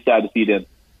I'm really sad to see it end.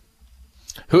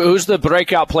 Who's the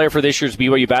breakout player for this year's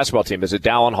BYU basketball team? Is it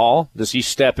Dallin Hall? Does he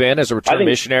step in as a return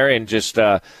missionary and just,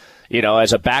 as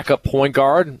a backup point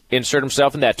guard, insert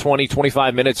himself in that 20,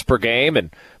 25 minutes per game,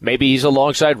 and maybe he's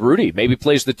alongside Rudy. Maybe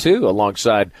plays the 2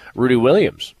 alongside Rudy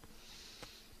Williams.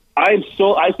 I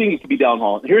think it could be Dallin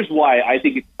Hall. Here's why I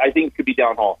think it could be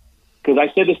Dallin Hall. Because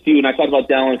I said this to you, and I talked about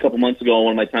Dallin a couple months ago.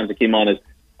 One of my times I came on is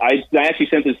I actually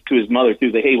sent this to his mother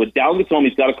too. Say, hey, when Dallin gets home,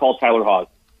 he's got to call Tyler Haws.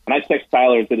 And I text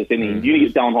Tyler and said the same thing. You need to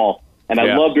get Dallin Hall. And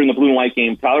I love during the blue and white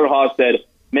game, Tyler Haws said,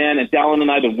 man, and Dallin and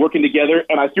I have been working together,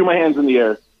 and I threw my hands in the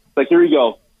air. Like, here we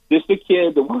go. This is the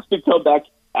kid that wants to come back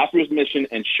after his mission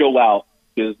and show out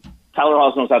because Tyler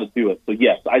Haws knows how to do it. So,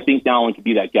 yes, I think Dallin could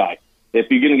be that guy.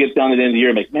 If you're going to get down at the end of the year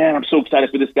and make, man, I'm so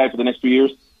excited for this guy for the next 3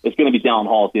 years, it's going to be Dallin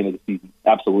Hall at the end of the season.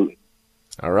 Absolutely.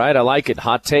 All right, I like it.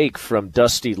 Hot take from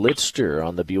Dusty Litster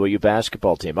on the BYU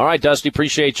basketball team. All right, Dusty,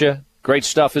 appreciate you. Great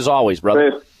stuff as always,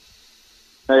 brother.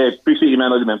 Hey, appreciate you, man.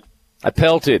 Love you, man. I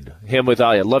pelted him with,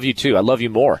 I love you too. I love you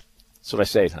more. That's what I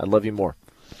say. I love you more.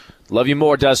 Love you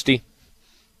more, Dusty.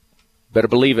 Better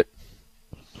believe it.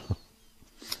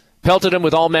 Pelted him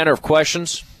with all manner of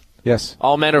questions. Yes.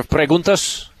 All manner of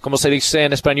preguntas, como se dice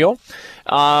en español.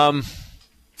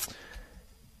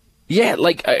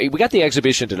 We got the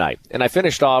exhibition tonight, and I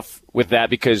finished off with that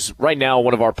because right now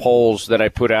one of our polls that I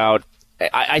put out,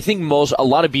 I think a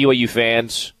lot of BYU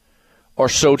fans are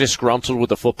so disgruntled with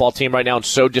the football team right now and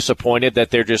so disappointed that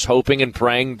they're just hoping and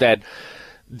praying that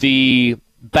the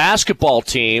basketball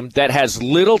team that has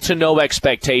little to no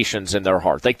expectations in their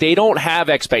heart, like they don't have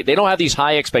these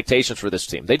high expectations for this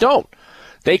team. They don't.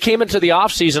 They came into the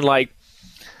offseason like,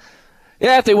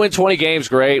 yeah, if they win 20 games,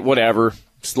 great, whatever.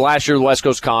 It's last year of the West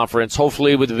Coast Conference.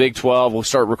 Hopefully with the Big 12, we'll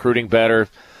start recruiting better.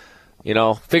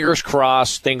 Fingers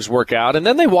crossed, things work out. And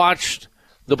then they watched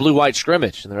the blue-white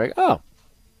scrimmage, and they're like, oh,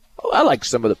 I like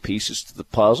some of the pieces to the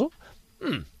puzzle.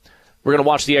 We're going to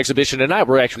watch the exhibition tonight.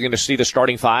 We're actually going to see the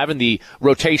starting 5 and the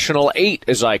rotational 8,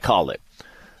 as I call it.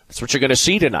 That's what you're going to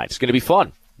see tonight. It's going to be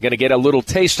fun. You're going to get a little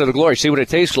taste of the glory, see what it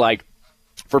tastes like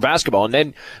for basketball. And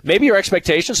then maybe your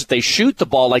expectations, if they shoot the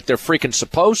ball like they're freaking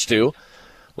supposed to,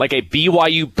 like a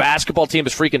BYU basketball team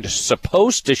is freaking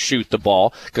supposed to shoot the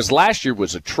ball, because last year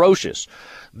was atrocious.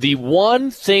 The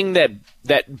one thing that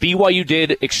BYU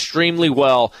did extremely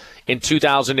well in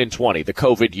 2020, the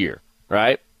COVID year,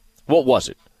 right? What was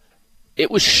it?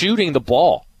 It was shooting the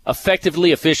ball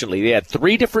effectively, efficiently. They had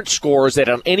 3 different scorers that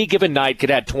on any given night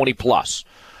could add 20-plus.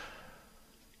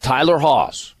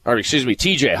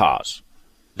 TJ Haws,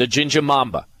 the Jinja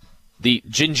Mamba, the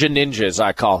Jinja Ninja, as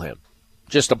I call him.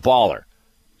 Just a baller.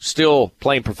 Still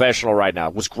playing professional right now.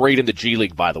 Was great in the G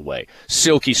League, by the way.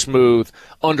 Silky smooth,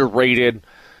 underrated,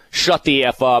 shut the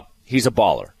F up. He's a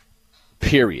baller.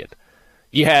 Period.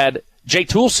 You had Jay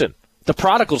Toulson, the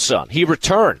prodigal son. He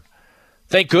returned.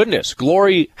 Thank goodness.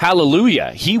 Glory,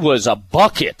 hallelujah. He was a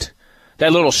bucket.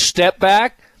 That little step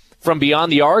back from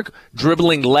beyond the arc,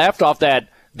 dribbling left off that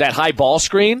high ball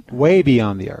screen. Way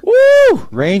beyond the arc. Woo!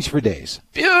 Range for days.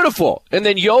 Beautiful. And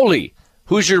then Yoli,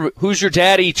 who's your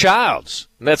daddy Childs.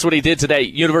 And that's what he did to that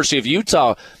University of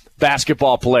Utah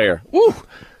basketball player. Woo!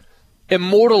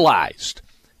 Immortalized.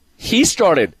 He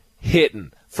started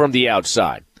hitting from the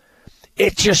outside.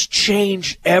 It just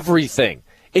changed everything.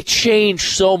 It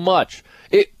changed so much.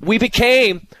 We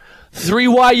became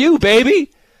 3YU,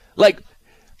 baby. Like,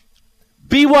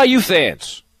 BYU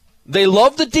fans, they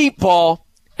love the deep ball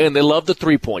and they love the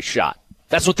three-point shot.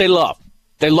 That's what they love.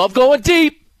 They love going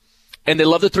deep and they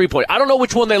love the three-point. I don't know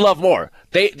which one they love more.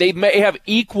 They may have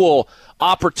equal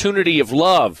opportunity of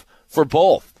love for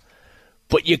both.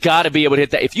 But you got to be able to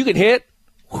hit that. If you can hit,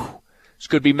 This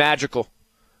could be magical.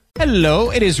 Hello,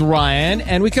 it is Ryan,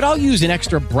 and we could all use an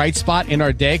extra bright spot in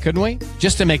our day, couldn't we?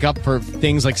 Just to make up for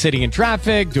things like sitting in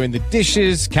traffic, doing the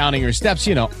dishes, counting your steps,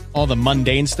 all the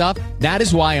mundane stuff. That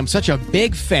is why I'm such a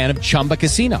big fan of Chumba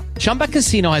Casino. Chumba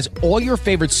Casino has all your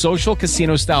favorite social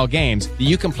casino-style games that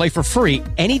you can play for free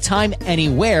anytime,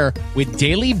 anywhere with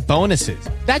daily bonuses.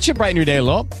 That should brighten your day a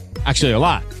little. Actually, a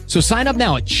lot. So sign up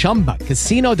now at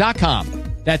ChumbaCasino.com.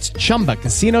 That's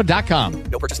ChumbaCasino.com.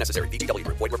 No purchase necessary. VGW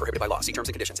Group. Void where prohibited by law. See terms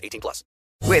and conditions. 18+.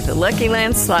 With the Lucky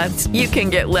Land Slots, you can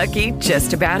get lucky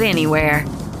just about anywhere.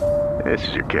 This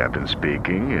is your captain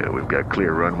speaking. We've got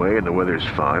clear runway and the weather's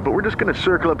fine, but we're just going to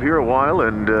circle up here a while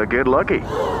and get lucky.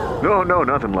 No,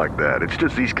 nothing like that. It's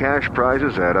just these cash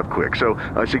prizes add up quick. So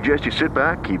I suggest you sit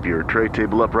back, keep your tray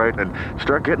table upright, and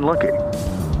start getting lucky.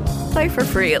 Play for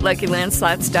free at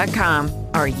LuckyLandSlots.com.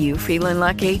 Are you feeling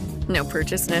lucky? No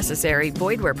purchase necessary.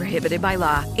 Void where prohibited by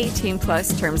law.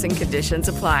 18+ terms and conditions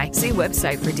apply. See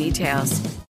website for details.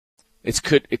 It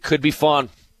could be fun.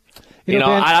 Ben,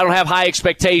 I don't have high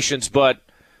expectations, but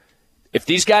if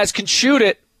these guys can shoot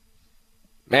it,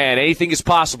 man, anything is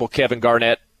possible, Kevin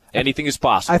Garnett. Anything is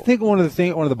possible. I think one of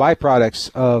the byproducts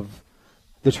of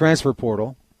the transfer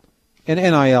portal, and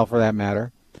NIL for that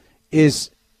matter,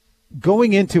 is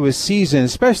going into a season,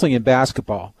 especially in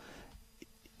basketball,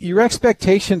 your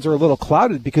expectations are a little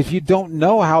clouded because you don't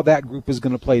know how that group is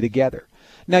going to play together.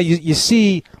 Now, you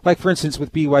see, like, for instance,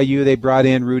 with BYU, they brought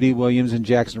in Rudy Williams and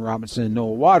Jackson Robinson and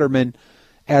Noah Waterman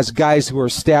as guys who are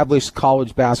established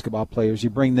college basketball players. You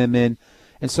bring them in,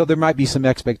 and so there might be some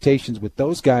expectations with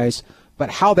those guys, but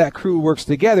how that crew works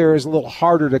together is a little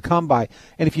harder to come by.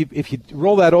 And if you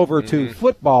roll that over to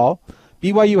football,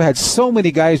 BYU had so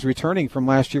many guys returning from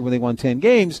last year when they won 10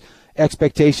 games,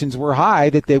 expectations were high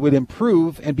that they would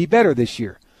improve and be better this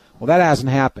year. Well, that hasn't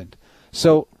happened.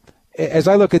 So as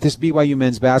I look at this BYU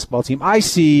men's basketball team, I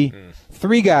see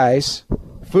three guys,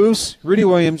 Foose, Rudy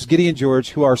Williams, Gideon George,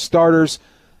 who are starters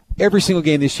every single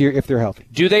game this year if they're healthy.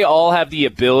 Do they all have the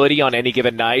ability on any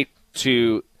given night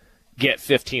to get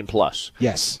 15+?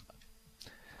 Yes.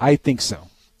 I think so.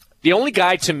 The only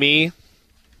guy to me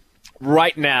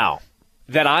right now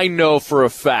that I know for a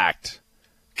fact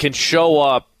can show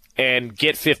up and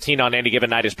get 15 on any given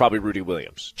night is probably Rudy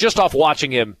Williams, just off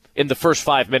watching him in the first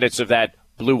 5 minutes of that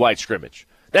blue-white scrimmage.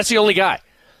 That's the only guy.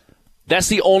 That's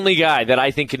the only guy that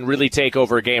I think can really take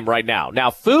over a game right now. Now,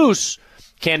 Foose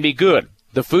can be good.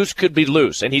 The Foose could be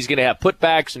loose, and he's going to have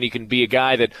putbacks, and he can be a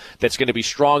guy that's going to be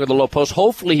strong in the low post.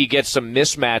 Hopefully he gets some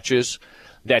mismatches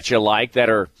that you like that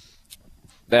are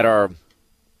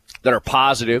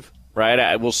positive,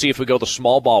 right? We'll see if we go the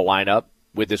small ball lineup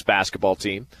with this basketball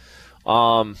team.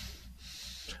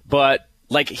 But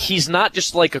like, he's not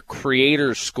just like a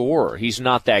creator scorer. He's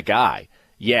not that guy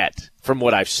yet, from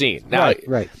what I've seen. Now,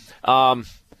 right.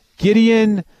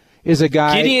 Gideon is a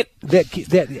guy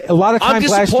that a lot of times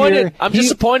last year. I'm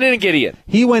disappointed in Gideon.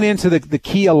 He went into the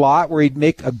key a lot where he'd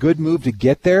make a good move to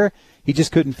get there. He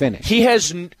just couldn't finish. He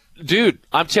has, dude,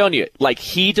 I'm telling you, like,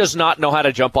 he does not know how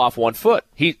to jump off 1 foot.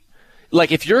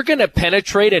 If you're going to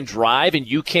penetrate and drive and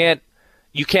you can't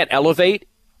elevate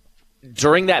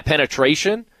during that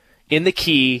penetration in the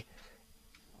key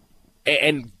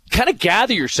and kind of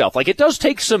gather yourself. Like, it does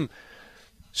take some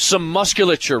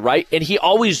musculature, right? And he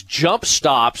always jump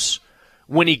stops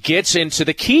when he gets into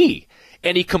the key,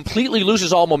 and he completely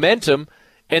loses all momentum,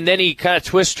 and then he kind of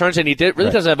twists, turns, and he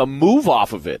doesn't have a move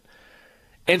off of it.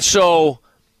 And so,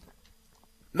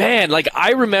 man, like,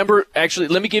 I remember, actually,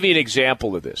 let me give you an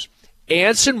example of this.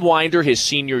 Anson Winder, his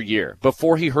senior year,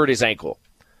 before he hurt his ankle,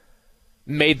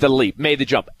 made the leap, made the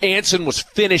jump. Anson was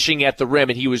finishing at the rim,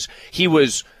 and he was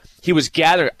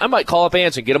gathering. I might call up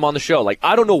Anson, get him on the show. Like,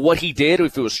 I don't know what he did,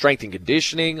 if it was strength and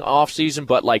conditioning off season,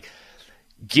 but like,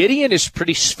 Gideon is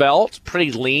pretty svelte,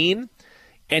 pretty lean,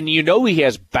 and he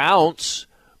has bounce,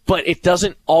 but it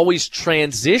doesn't always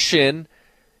transition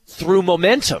through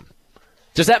momentum.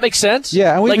 Does that make sense?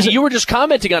 Yeah. And you were just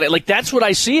commenting on it. Like, that's what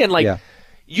I see, and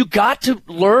you got to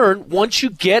learn, once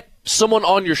you get someone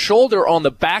on your shoulder, on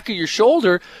the back of your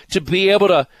shoulder, to be able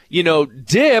to,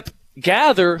 dip,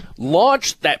 gather,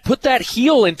 launch that, put that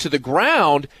heel into the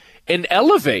ground and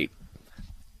elevate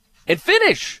and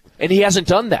finish. And he hasn't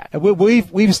done that.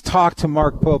 We've talked to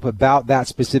Mark Pope about that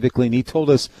specifically, and he told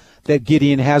us that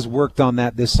Gideon has worked on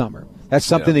that this summer. That's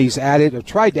something that he's added or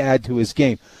tried to add to his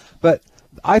game. But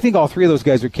I think all three of those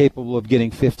guys are capable of getting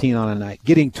 15 on a night.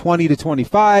 Getting 20 to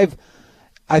 25,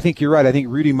 I think you're right. I think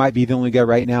Rudy might be the only guy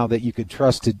right now that you could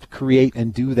trust to create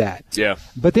and do that. Yeah.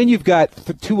 But then you've got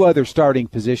two other starting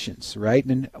positions, right?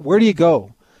 And where do you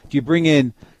go? Do you bring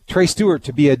in Trey Stewart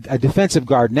to be a defensive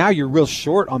guard. Now you're real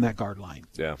short on that guard line.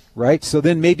 Yeah. Right? So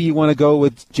then maybe you want to go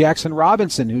with Jackson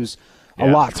Robinson, who's a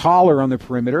lot taller on the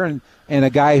perimeter and a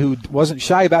guy who wasn't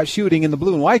shy about shooting in the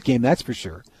blue and white game, that's for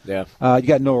sure. Yeah. You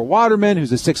got Noah Waterman,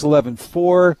 who's a 6'11",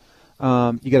 4.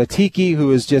 You got a Tiki,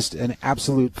 who is just an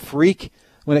absolute freak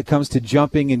when it comes to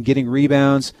jumping and getting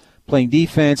rebounds, playing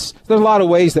defense. There's a lot of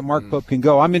ways that Mark Pope can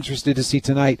go. I'm interested to see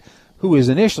tonight who his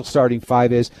initial starting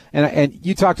 5 is. And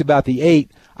you talked about the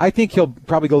 8. I think he'll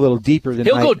probably go a little deeper than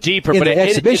he'll go deeper, in but the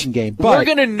exhibition game. But we're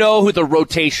going to know who the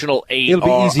rotational 8 it'll be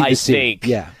are, easy to I see. think.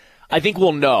 Yeah. I think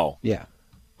we'll know. Yeah.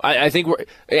 I think we're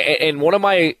 – and one of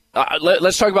my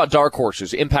let's talk about dark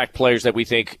horses, impact players that we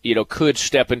think, could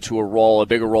step into a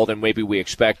bigger role than maybe we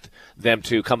expect them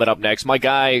to coming up next. My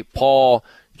guy, Paul,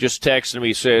 just texted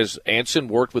me, says, Anson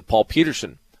worked with Paul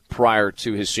Peterson prior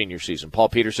to his senior season. Paul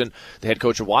Peterson, the head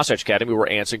coach of Wasatch Academy, where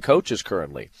Anson coaches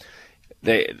currently.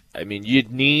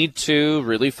 You'd need to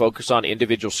really focus on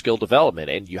individual skill development,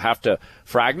 and you have to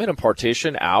fragment and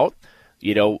partition out,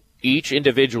 each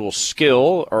individual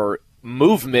skill or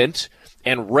movement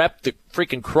and rep the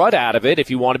freaking crud out of it if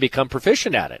you want to become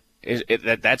proficient at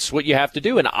it. That's what you have to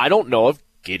do, and I don't know if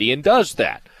Gideon does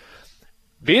that.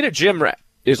 Being a gym rat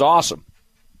is awesome.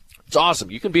 It's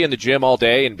awesome. You can be in the gym all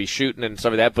day and be shooting and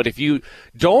some of that, but if you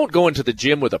don't go into the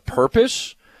gym with a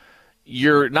purpose,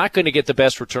 you're not going to get the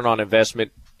best return on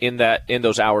investment in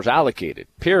those hours allocated,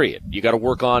 period. You got to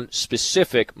work on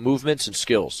specific movements and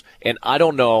skills, and I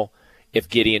don't know if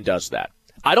Gideon does that.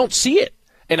 I don't see it.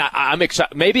 And I'm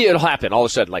excited. Maybe it'll happen all of a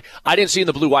sudden. Like, I didn't see in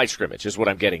the blue-white scrimmage is what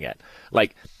I'm getting at.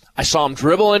 Like, I saw him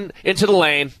dribbling into the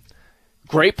lane,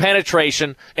 great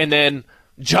penetration, and then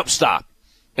jump stop.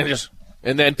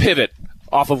 And then pivot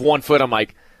off of 1 foot. I'm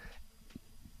like,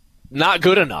 not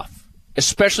good enough,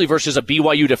 especially versus a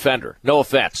BYU defender. No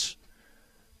offense.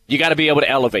 You got to be able to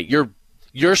elevate.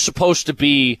 You're supposed to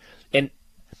be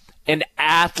an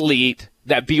athlete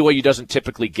that BYU doesn't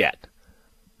typically get.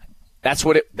 That's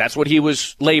what he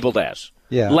was labeled as.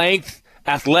 Yeah. Length,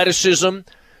 athleticism.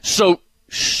 So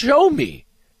show me.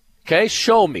 Okay?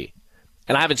 Show me.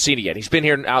 And I haven't seen it yet. He's been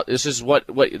here now. This is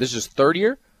this is third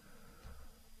year?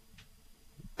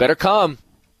 Better come,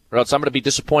 or else I'm going to be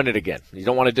disappointed again. You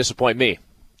don't want to disappoint me.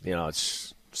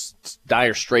 It's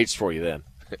dire straits for you then.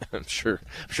 I'm sure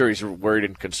he's worried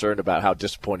and concerned about how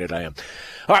disappointed I am.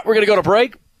 All right, we're going to go to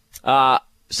break.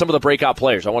 Some of the breakout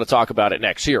players. I want to talk about it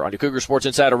next here on the Cougar Sports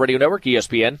Insider Radio Network,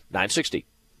 ESPN 960.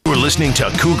 We're listening to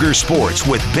Cougar Sports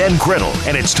with Ben Criddle,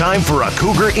 and it's time for a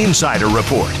Cougar Insider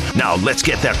Report. Now let's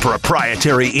get that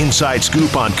proprietary inside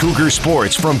scoop on Cougar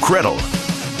Sports from Criddle.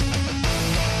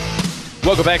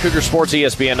 Welcome back, Cougar Sports,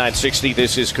 ESPN 960.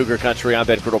 This is Cougar Country. I'm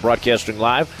Ben Criddle, broadcasting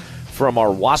live from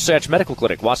our Wasatch Medical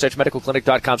Clinic,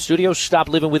 WasatchMedicalClinic.com studios. Stop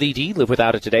living with ED. Live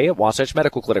without it today at Wasatch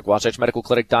Medical Clinic,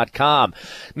 WasatchMedicalClinic.com.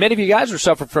 Many of you guys are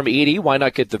suffering from ED. Why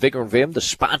not get the vigor and vim, the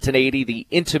spontaneity, the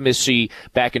intimacy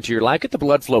back into your life? Get the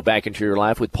blood flow back into your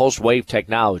life with Pulse Wave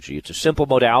technology. It's a simple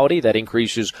modality that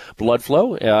increases blood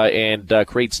flow and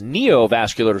creates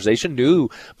neovascularization, new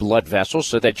blood vessels,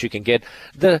 so that you can get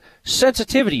the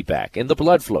sensitivity back in the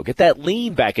blood flow. Get that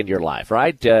lean back in your life,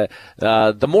 right?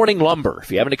 The morning lumber.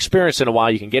 If you haven't experienced in a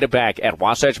while, you can get it back at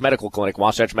Wasatch Medical Clinic,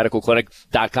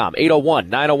 WasatchMedicalClinic.com.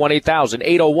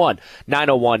 801-901-8000,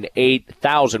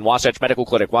 801-901-8000, Wasatch Medical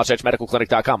Clinic,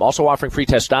 WasatchMedicalClinic.com. Also offering free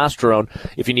testosterone.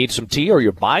 If you need some tea or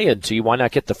you're buying tea, why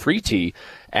not get the free tea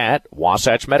at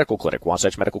Wasatch Medical Clinic,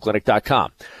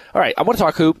 WasatchMedicalClinic.com. All right, I want to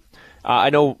talk hoop. I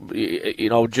know,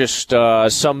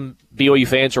 some BYU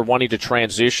fans are wanting to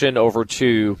transition over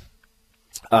to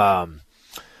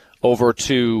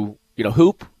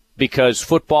hoop, because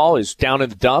football is down in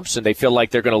the dumps and they feel like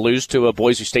they're going to lose to a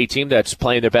Boise State team that's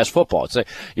playing their best football. It's like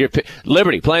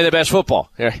Liberty playing their best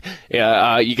football.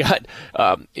 You got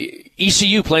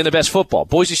ECU playing their best football.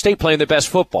 Boise State playing their best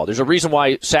football. There's a reason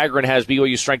why Sagarin has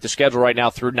BYU's strength of schedule right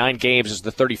now through 9 games is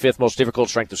the 35th most difficult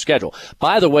strength of schedule.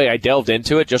 By the way, I delved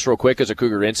into it just real quick as a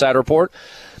Cougar Insider Report.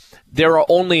 There are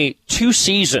only 2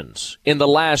 seasons in the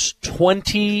last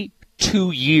 22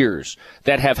 years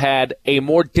that have had a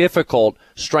more difficult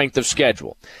strength of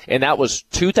schedule, and that was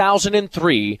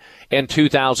 2003 and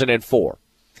 2004.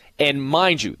 And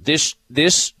mind you, this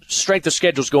strength of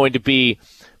schedule is going to be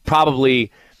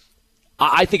probably,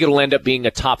 I think it'll end up being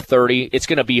a top 30. It's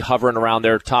going to be hovering around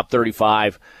there, top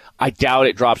 35. I doubt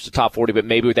it drops to top 40, but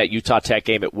maybe with that Utah Tech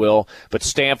game it will. But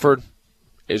Stanford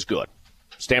is good.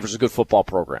 Stanford's a good football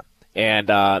program,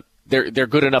 and they're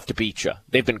good enough to beat you.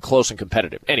 They've been close and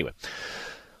competitive. Anyway,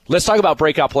 let's talk about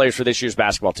breakout players for this year's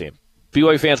basketball team.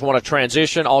 BYU fans want to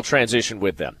transition. I'll transition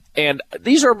with them. And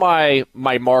these are my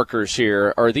markers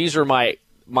here, or these are my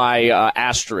my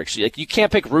asterisk. Like, you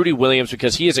can't pick Rudy Williams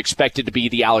because he is expected to be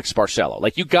the Alex Barcelo.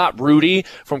 Like, you got Rudy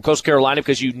from Coastal Carolina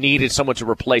because you needed someone to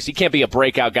replace. He can't be a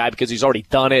breakout guy because he's already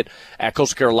done it at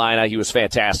Coastal Carolina. He was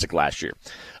fantastic last year.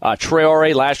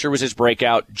 Traore last year was his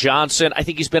breakout. Johnson, I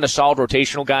think he's been a solid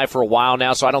rotational guy for a while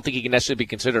now, so I don't think he can necessarily be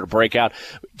considered a breakout.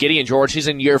 Gideon George, he's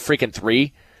in year freaking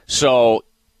 3, so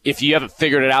if you haven't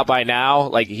figured it out by now,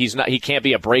 like, he can't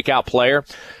be a breakout player.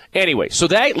 Anyway, so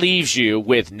that leaves you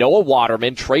with Noah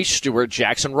Waterman, Trey Stewart,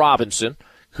 Jackson Robinson,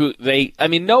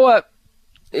 Noah,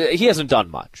 he hasn't done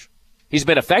much. He's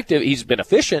been effective, he's been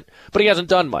efficient, but he hasn't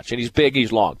done much, and he's big,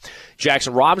 he's long.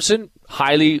 Jackson Robinson,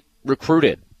 highly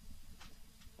recruited,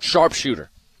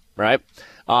 sharpshooter, right?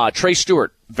 Trey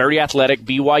Stewart, very athletic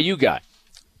BYU guy.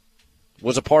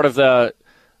 Was a part of the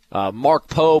Mark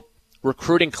Pope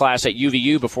recruiting class at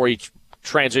UVU before he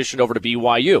transitioned over to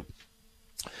BYU.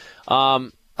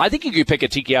 I think you could pick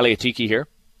Atiki Aliatiki here.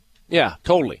 Yeah,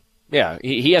 totally. Yeah,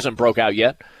 he hasn't broke out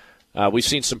yet. We've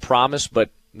seen some promise,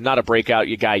 but not a breakout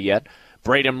guy yet.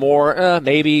 Braden Moore,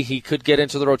 maybe he could get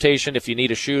into the rotation if you need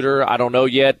a shooter. I don't know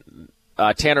yet.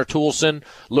 Tanner Toolson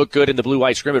looked good in the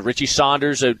blue-white scrimmage. Richie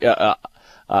Saunders, a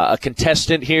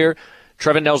contestant here.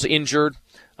 Trevin Nell's injured.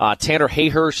 Tanner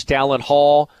Hayhurst, Dallin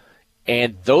Hall.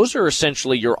 And those are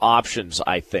essentially your options,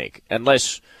 I think.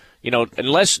 Unless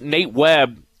Nate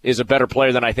Webb is a better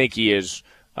player than I think he is.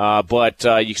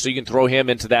 So you can throw him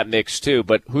into that mix too.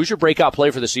 But who's your breakout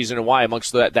player for the season and why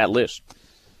amongst that list?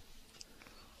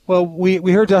 Well,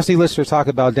 we heard Dusty Lister talk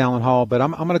about Dallin Hall, but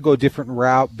I'm going to go a different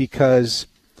route because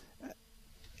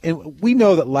we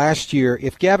know that last year,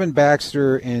 if Gavin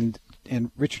Baxter and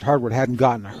Richard Hardwood hadn't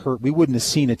gotten hurt, we wouldn't have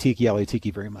seen Atiki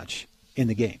Aliatiki very much in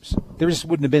the games. There just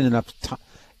wouldn't have been enough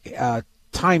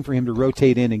time for him to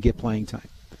rotate in and get playing time.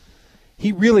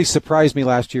 He really surprised me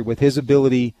last year with his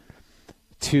ability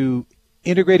to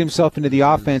integrate himself into the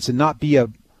offense and not be a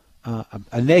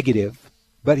negative,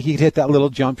 but he'd hit that little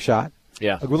jump shot.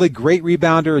 Yeah. A really great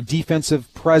rebounder, a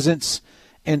defensive presence.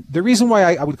 And the reason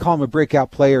why I would call him a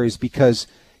breakout player is because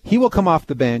he will come off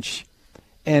the bench,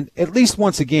 and at least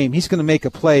once a game, he's going to make a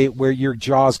play where your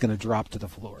jaw's going to drop to the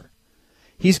floor.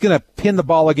 He's going to pin the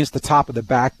ball against the top of the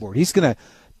backboard. He's going to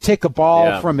take a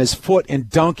ball from his foot and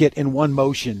dunk it in one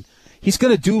motion. He's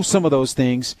going to do some of those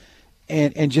things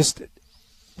and just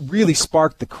really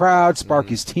spark the crowd, spark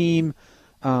his team.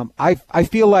 I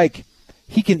feel like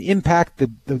he can impact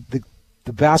the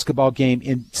basketball game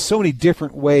in so many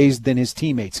different ways than his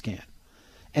teammates can.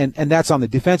 And that's on the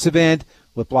defensive end,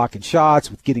 with blocking shots,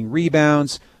 with getting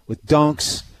rebounds, with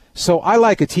dunks. So I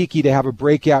like Atiki to have a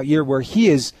breakout year where he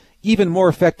is even more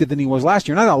effective than he was last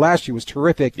year. And I thought last year was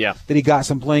terrific that he got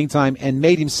some playing time and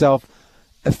made himself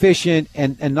efficient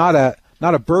and not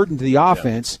a burden to the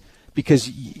offense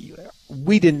because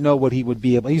we didn't know what he would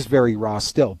be able. He's very raw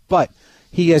still. But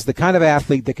he is the kind of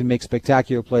athlete that can make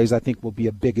spectacular plays. I think will be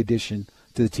a big addition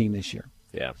to the team this year.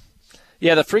 Yeah.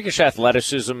 Yeah, the freakish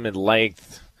athleticism and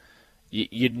length,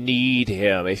 you need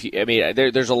him.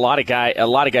 There's a lot of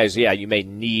guys, you may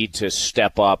need to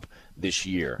step up this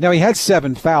year. Now, he had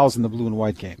 7 fouls in the blue and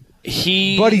white game.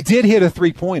 But he did hit a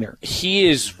three-pointer. He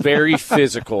is very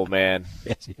physical, man.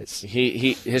 Yes,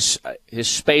 he is. His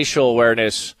spatial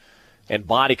awareness and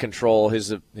body control,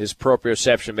 his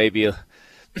proprioception may be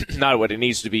not what it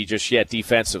needs to be just yet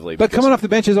defensively. But coming off the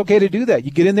bench is okay to do that.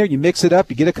 You get in there, you mix it up,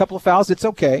 you get a couple of fouls, it's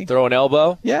okay. Throw an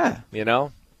elbow? Yeah.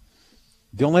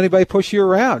 Don't let anybody push you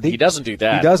around. He doesn't do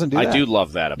that. I do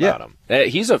love that about him.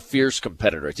 He's a fierce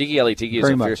competitor. Atiki Aliatiki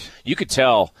is fierce. You could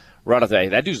tell right off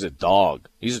that dude's a dog.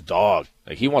 He's a dog.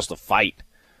 Like, he wants to fight.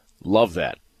 Love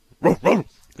that.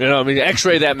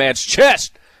 X-ray that man's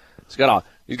chest. He's got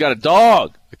a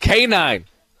dog, a canine,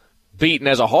 beating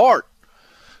as a heart.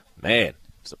 Man,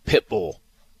 it's a pit bull.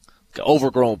 An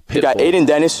overgrown pit bull. You got Aiden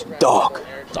Dennis, dog.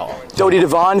 Dodie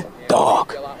Devon,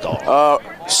 dog.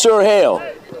 Sir Hale,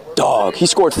 dog. He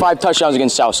scored 5 touchdowns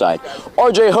against Southside.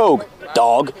 RJ Hogue,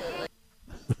 dog.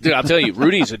 Dude, I'll tell you,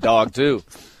 Rudy's a dog too.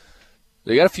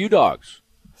 They got a few dogs.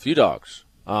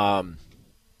 Right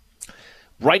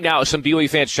now, some BYU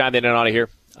fans chime in and out of here.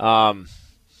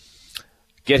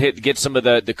 Get some of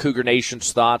the Cougar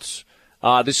Nation's thoughts.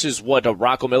 This is what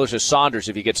Rocco Miller says. Saunders,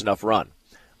 if he gets enough run,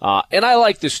 and I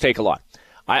like this take a lot.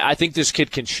 I think this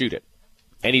kid can shoot it,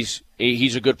 and he's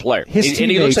a good player. And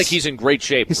he looks like he's in great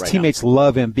shape. His teammates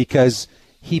love him because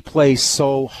he plays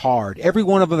so hard. Every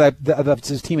one of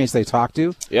his teammates they talked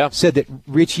to said that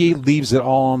Richie leaves it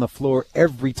all on the floor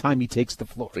every time he takes the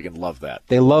floor. Freaking love that.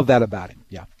 They love that about him.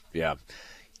 Yeah.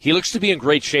 He looks to be in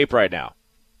great shape right now.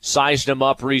 Sized him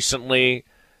up recently.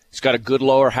 He's got a good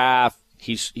lower half.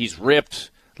 He's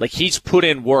ripped. Like, he's put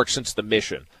in work since the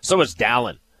mission. So is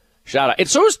Dallin. Shout out. And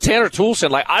so is Tanner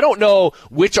Toolson. Like, I don't know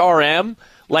which RM,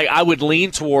 like, I would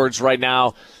lean towards right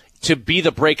now to be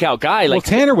the breakout guy. Like,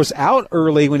 well, Tanner was out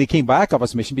early when he came back off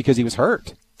his mission because he was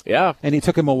hurt. Yeah. And it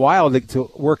took him a while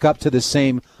to work up to the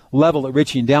same level that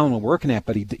Richie and Dallin were working at,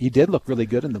 but he did look really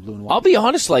good in the blue and white. I'll be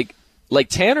honest, like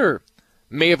Tanner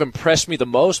may have impressed me the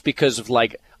most because of,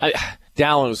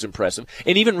 Dallin was impressive,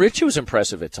 and even Richie was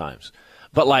impressive at times.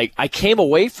 But, I came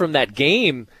away from that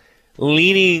game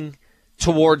leaning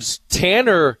towards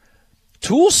Tanner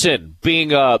Toolson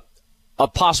being a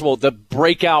possible the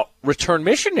breakout return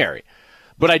missionary.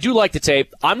 But I do like the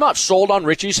tape. I'm not sold on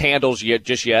Richie's handles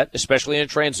just yet, especially in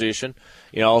transition.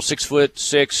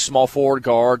 6'6", small forward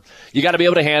guard. You got to be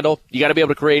able to handle. You got to be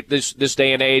able to create this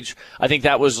day and age. I think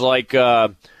that was one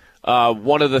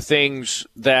of the things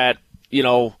that,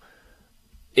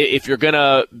 if you're going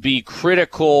to be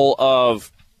critical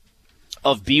of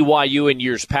BYU in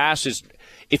years past, is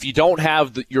if you don't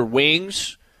have your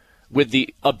wings with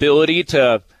the ability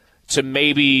to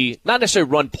maybe not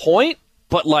necessarily run point,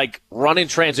 but run in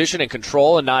transition and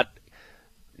control and not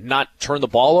turn the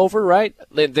ball over, right?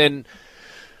 Then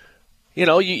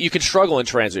you can struggle in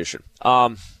transition.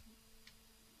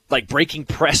 Breaking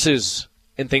presses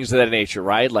and things of that nature,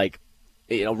 right?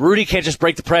 Rudy can't just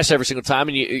break the press every single time,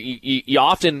 and you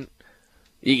often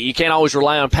you can't always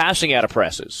rely on passing out of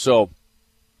presses. So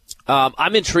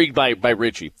I'm intrigued by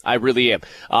Richie. I really am.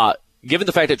 Given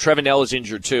the fact that Trevin Nell is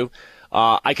injured too,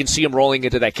 I can see him rolling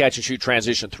into that catch and shoot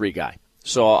transition 3 guy.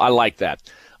 So I like that.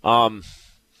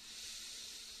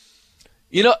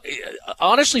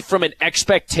 Honestly, from an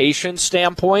expectation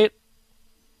standpoint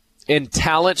and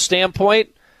talent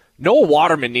standpoint, Noah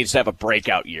Waterman needs to have a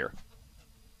breakout year.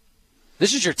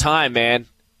 This is your time, man.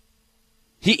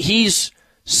 He's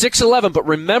 6'11", but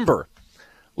remember,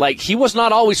 he was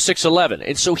not always 6'11",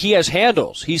 and so he has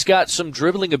handles. He's got some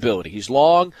dribbling ability. He's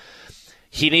long.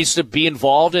 He needs to be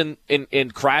involved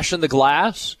in crashing the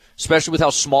glass, especially with how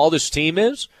small this team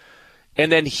is.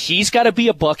 And then he's got to be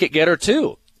a bucket getter,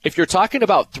 too. If you're talking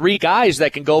about 3 guys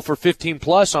that can go for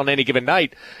 15-plus on any given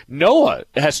night, Noah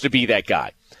has to be that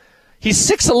guy. He's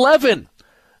 6'11",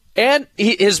 and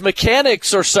his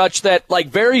mechanics are such that,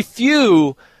 very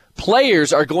few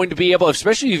players are going to be able,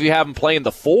 especially if you have him playing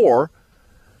the 4.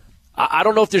 I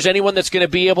don't know if there's anyone that's going to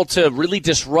be able to really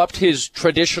disrupt his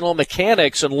traditional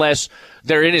mechanics unless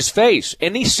they're in his face.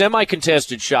 Any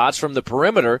semi-contested shots from the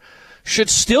perimeter should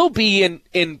still be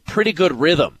in pretty good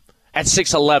rhythm at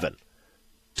 6'11",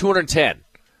 210.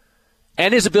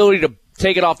 And his ability to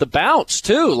take it off the bounce,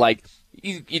 too.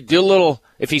 You do a little,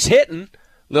 if he's hitting,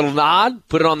 little nod,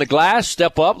 put it on the glass,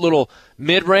 step up, little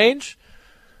mid-range.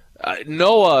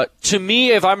 Noah, to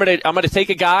me, if I'm gonna take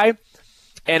a guy,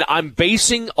 and I'm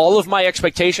basing all of my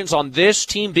expectations on this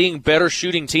team being better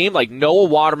shooting team, Noah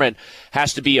Waterman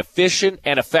has to be efficient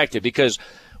and effective, because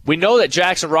we know that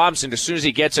Jackson Robinson, as soon as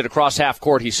he gets it across half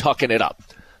court, he's hucking it up.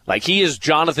 He is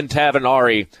Jonathan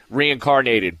Tavenari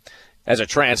reincarnated as a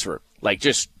transfer.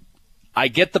 I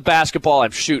get the basketball,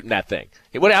 I'm shooting that thing.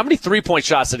 How many 3-point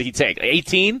shots did he take?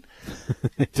 18?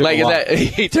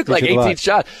 He took 18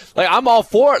 shots. I'm all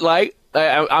for it.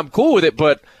 I'm cool with it,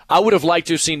 but I would have liked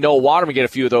to have seen Noah Waterman get a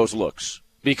few of those looks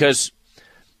because,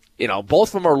 both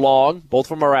of them are long, both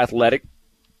of them are athletic,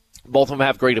 both of them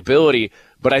have great ability,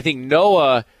 but I think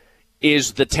Noah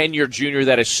is the tenured junior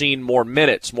that has seen more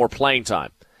minutes, more playing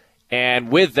time. And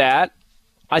with that,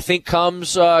 I think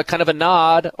comes kind of a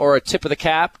nod or a tip of the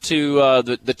cap to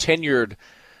the tenured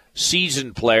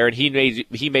seasoned player, and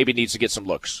he maybe needs to get some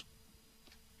looks.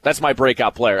 That's my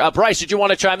breakout player. Bryce, did you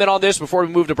want to chime in on this before we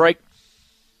move to break?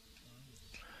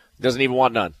 Doesn't even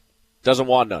want none. Doesn't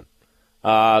want none.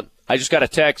 I just got a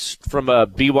text from a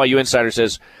BYU insider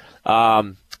says,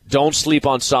 don't sleep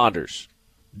on Saunders.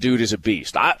 Dude is a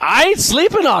beast. I ain't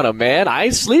sleeping on him, man. I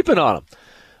ain't sleeping on him.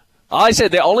 I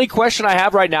said the only question I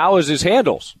have right now is his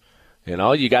handles.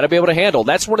 You got to be able to handle.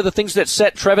 That's one of the things that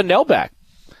set Trevin Nell back.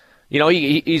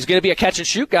 He's going to be a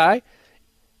catch-and-shoot guy,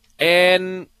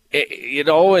 and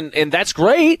that's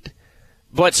great.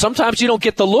 But sometimes you don't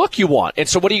get the look you want. And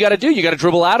so what do you got to do? You got to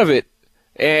dribble out of it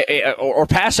or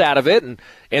pass out of it.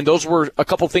 And those were a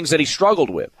couple things that he struggled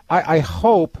with. I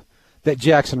hope that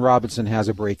Jackson Robinson has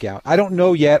a breakout. I don't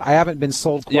know yet. I haven't been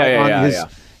sold quite on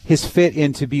his fit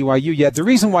into BYU yet. The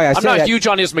reason why I'm not huge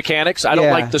on his mechanics. I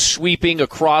don't like the sweeping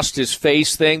across his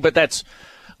face thing, but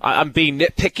I'm being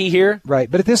nitpicky here. Right.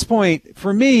 But at this point,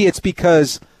 for me, it's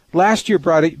because last year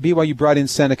BYU brought in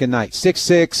Seneca Knight,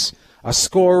 6'6", a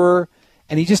scorer,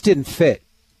 and he just didn't fit.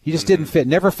 He just didn't fit.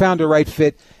 Never found a right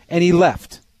fit, and he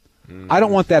left. I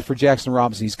don't want that for Jackson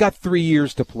Robinson. He's got 3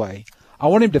 years to play. I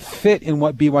want him to fit in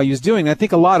what BYU is doing. And I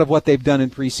think a lot of what they've done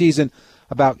in preseason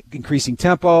about increasing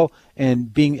tempo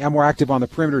and being more active on the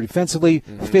perimeter defensively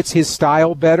fits his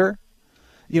style better.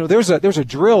 There's a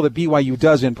drill that BYU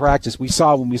does in practice. We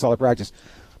saw when we saw the practice.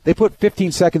 They put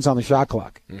 15 seconds on the shot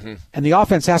clock, and the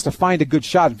offense has to find a good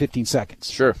shot in 15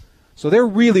 seconds. Sure. So they're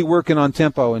really working on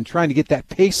tempo and trying to get that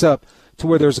pace up to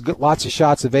where there's lots of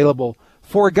shots available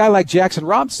for a guy like Jackson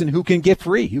Robinson who can get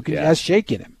free, who has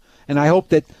shake in him. And I hope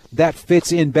that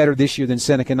fits in better this year than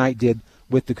Seneca Knight did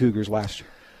with the Cougars last year.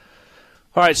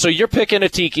 All right, so you're picking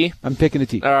Atiki. I'm picking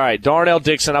Atiki. All right, Darnell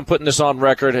Dixon, I'm putting this on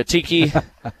record. Atiki,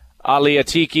 Ali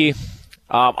Atiki.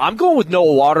 I'm going with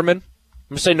Noah Waterman.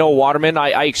 I'm going to say Noah Waterman.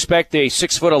 I expect a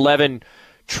 6'11"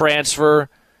 transfer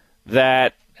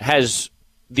that has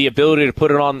the ability to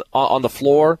put it on the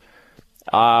floor.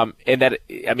 And that,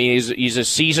 I mean, he's a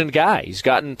seasoned guy. He's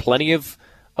gotten plenty of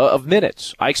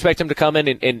minutes. I expect him to come in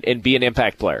and be an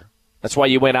impact player. That's why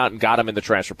you went out and got him in the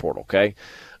transfer portal, okay?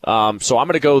 So I'm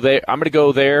going to go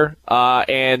there.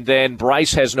 And then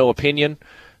Bryce has no opinion.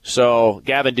 So,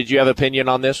 Gavin, did you have an opinion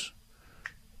on this?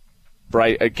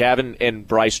 Gavin and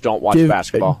Bryce don't watch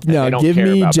basketball. No, give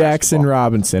me Jackson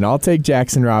Robinson. I'll take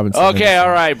Jackson Robinson. Okay, all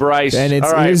right, Bryce. And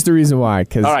here's the reason why.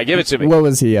 All right, give it to me. What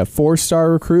was he, a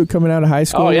 4-star recruit coming out of high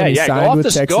school? Oh, yeah. Go off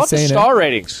the star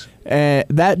ratings.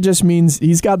 That just means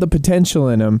he's got the potential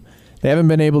in him. They haven't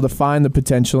been able to find the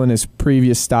potential in his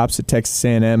previous stops at Texas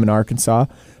A&M and Arkansas.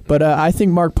 But I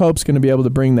think Mark Pope's going to be able to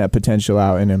bring that potential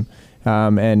out in him.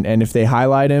 And if they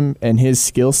highlight him and his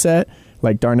skill set,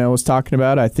 like Darnell was talking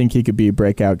about, I think he could be a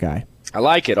breakout guy. I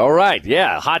like it. All right.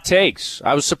 Yeah, hot takes.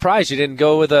 I was surprised you didn't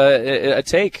go with a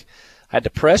take. I had to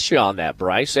press you on that,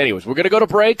 Bryce. Anyways, we're going to go to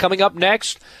break. Coming up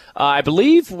next, I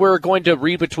believe we're going to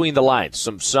read between the lines.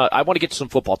 I want to get to some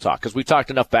football talk because we've talked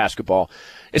enough basketball.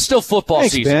 It's still football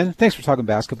season. Thanks, Ben. Thanks for talking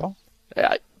basketball.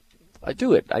 I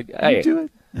do it. You do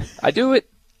it? I do it,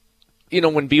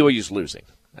 when BYU's losing.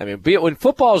 I mean, when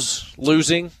football's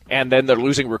losing and then they're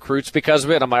losing recruits because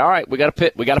of it, I'm like, all right, we got to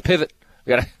pivot. We got to.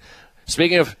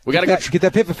 Speaking of, we got to get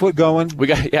that pivot foot going. We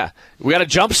got to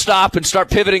jump stop and start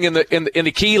pivoting in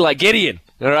the key like Gideon.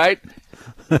 All right.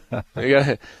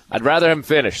 I'd rather him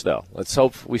finish though. Let's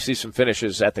hope we see some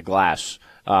finishes at the glass.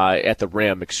 At the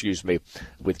rim,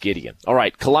 with Gideon. All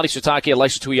right, Kalani Sitake and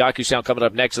Lysa Tuiaku sound coming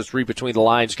up next. Let's read between the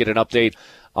lines, get an update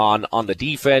on the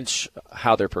defense,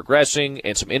 how they're progressing,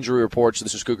 and some injury reports.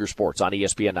 This is Cougar Sports on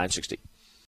ESPN 960.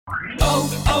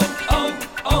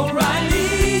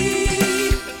 O'Reilly.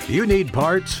 You need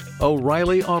parts?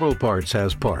 O'Reilly Auto Parts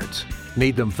has parts.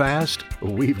 Need them fast?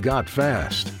 We've got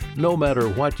fast. No matter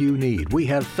what you need, we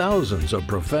have thousands of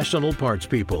professional parts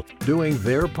people doing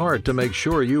their part to make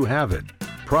sure you have it.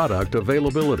 Product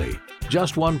availability.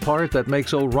 Just one part that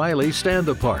makes O'Reilly stand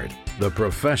apart. The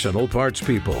professional parts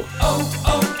people.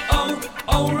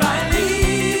 O'Reilly.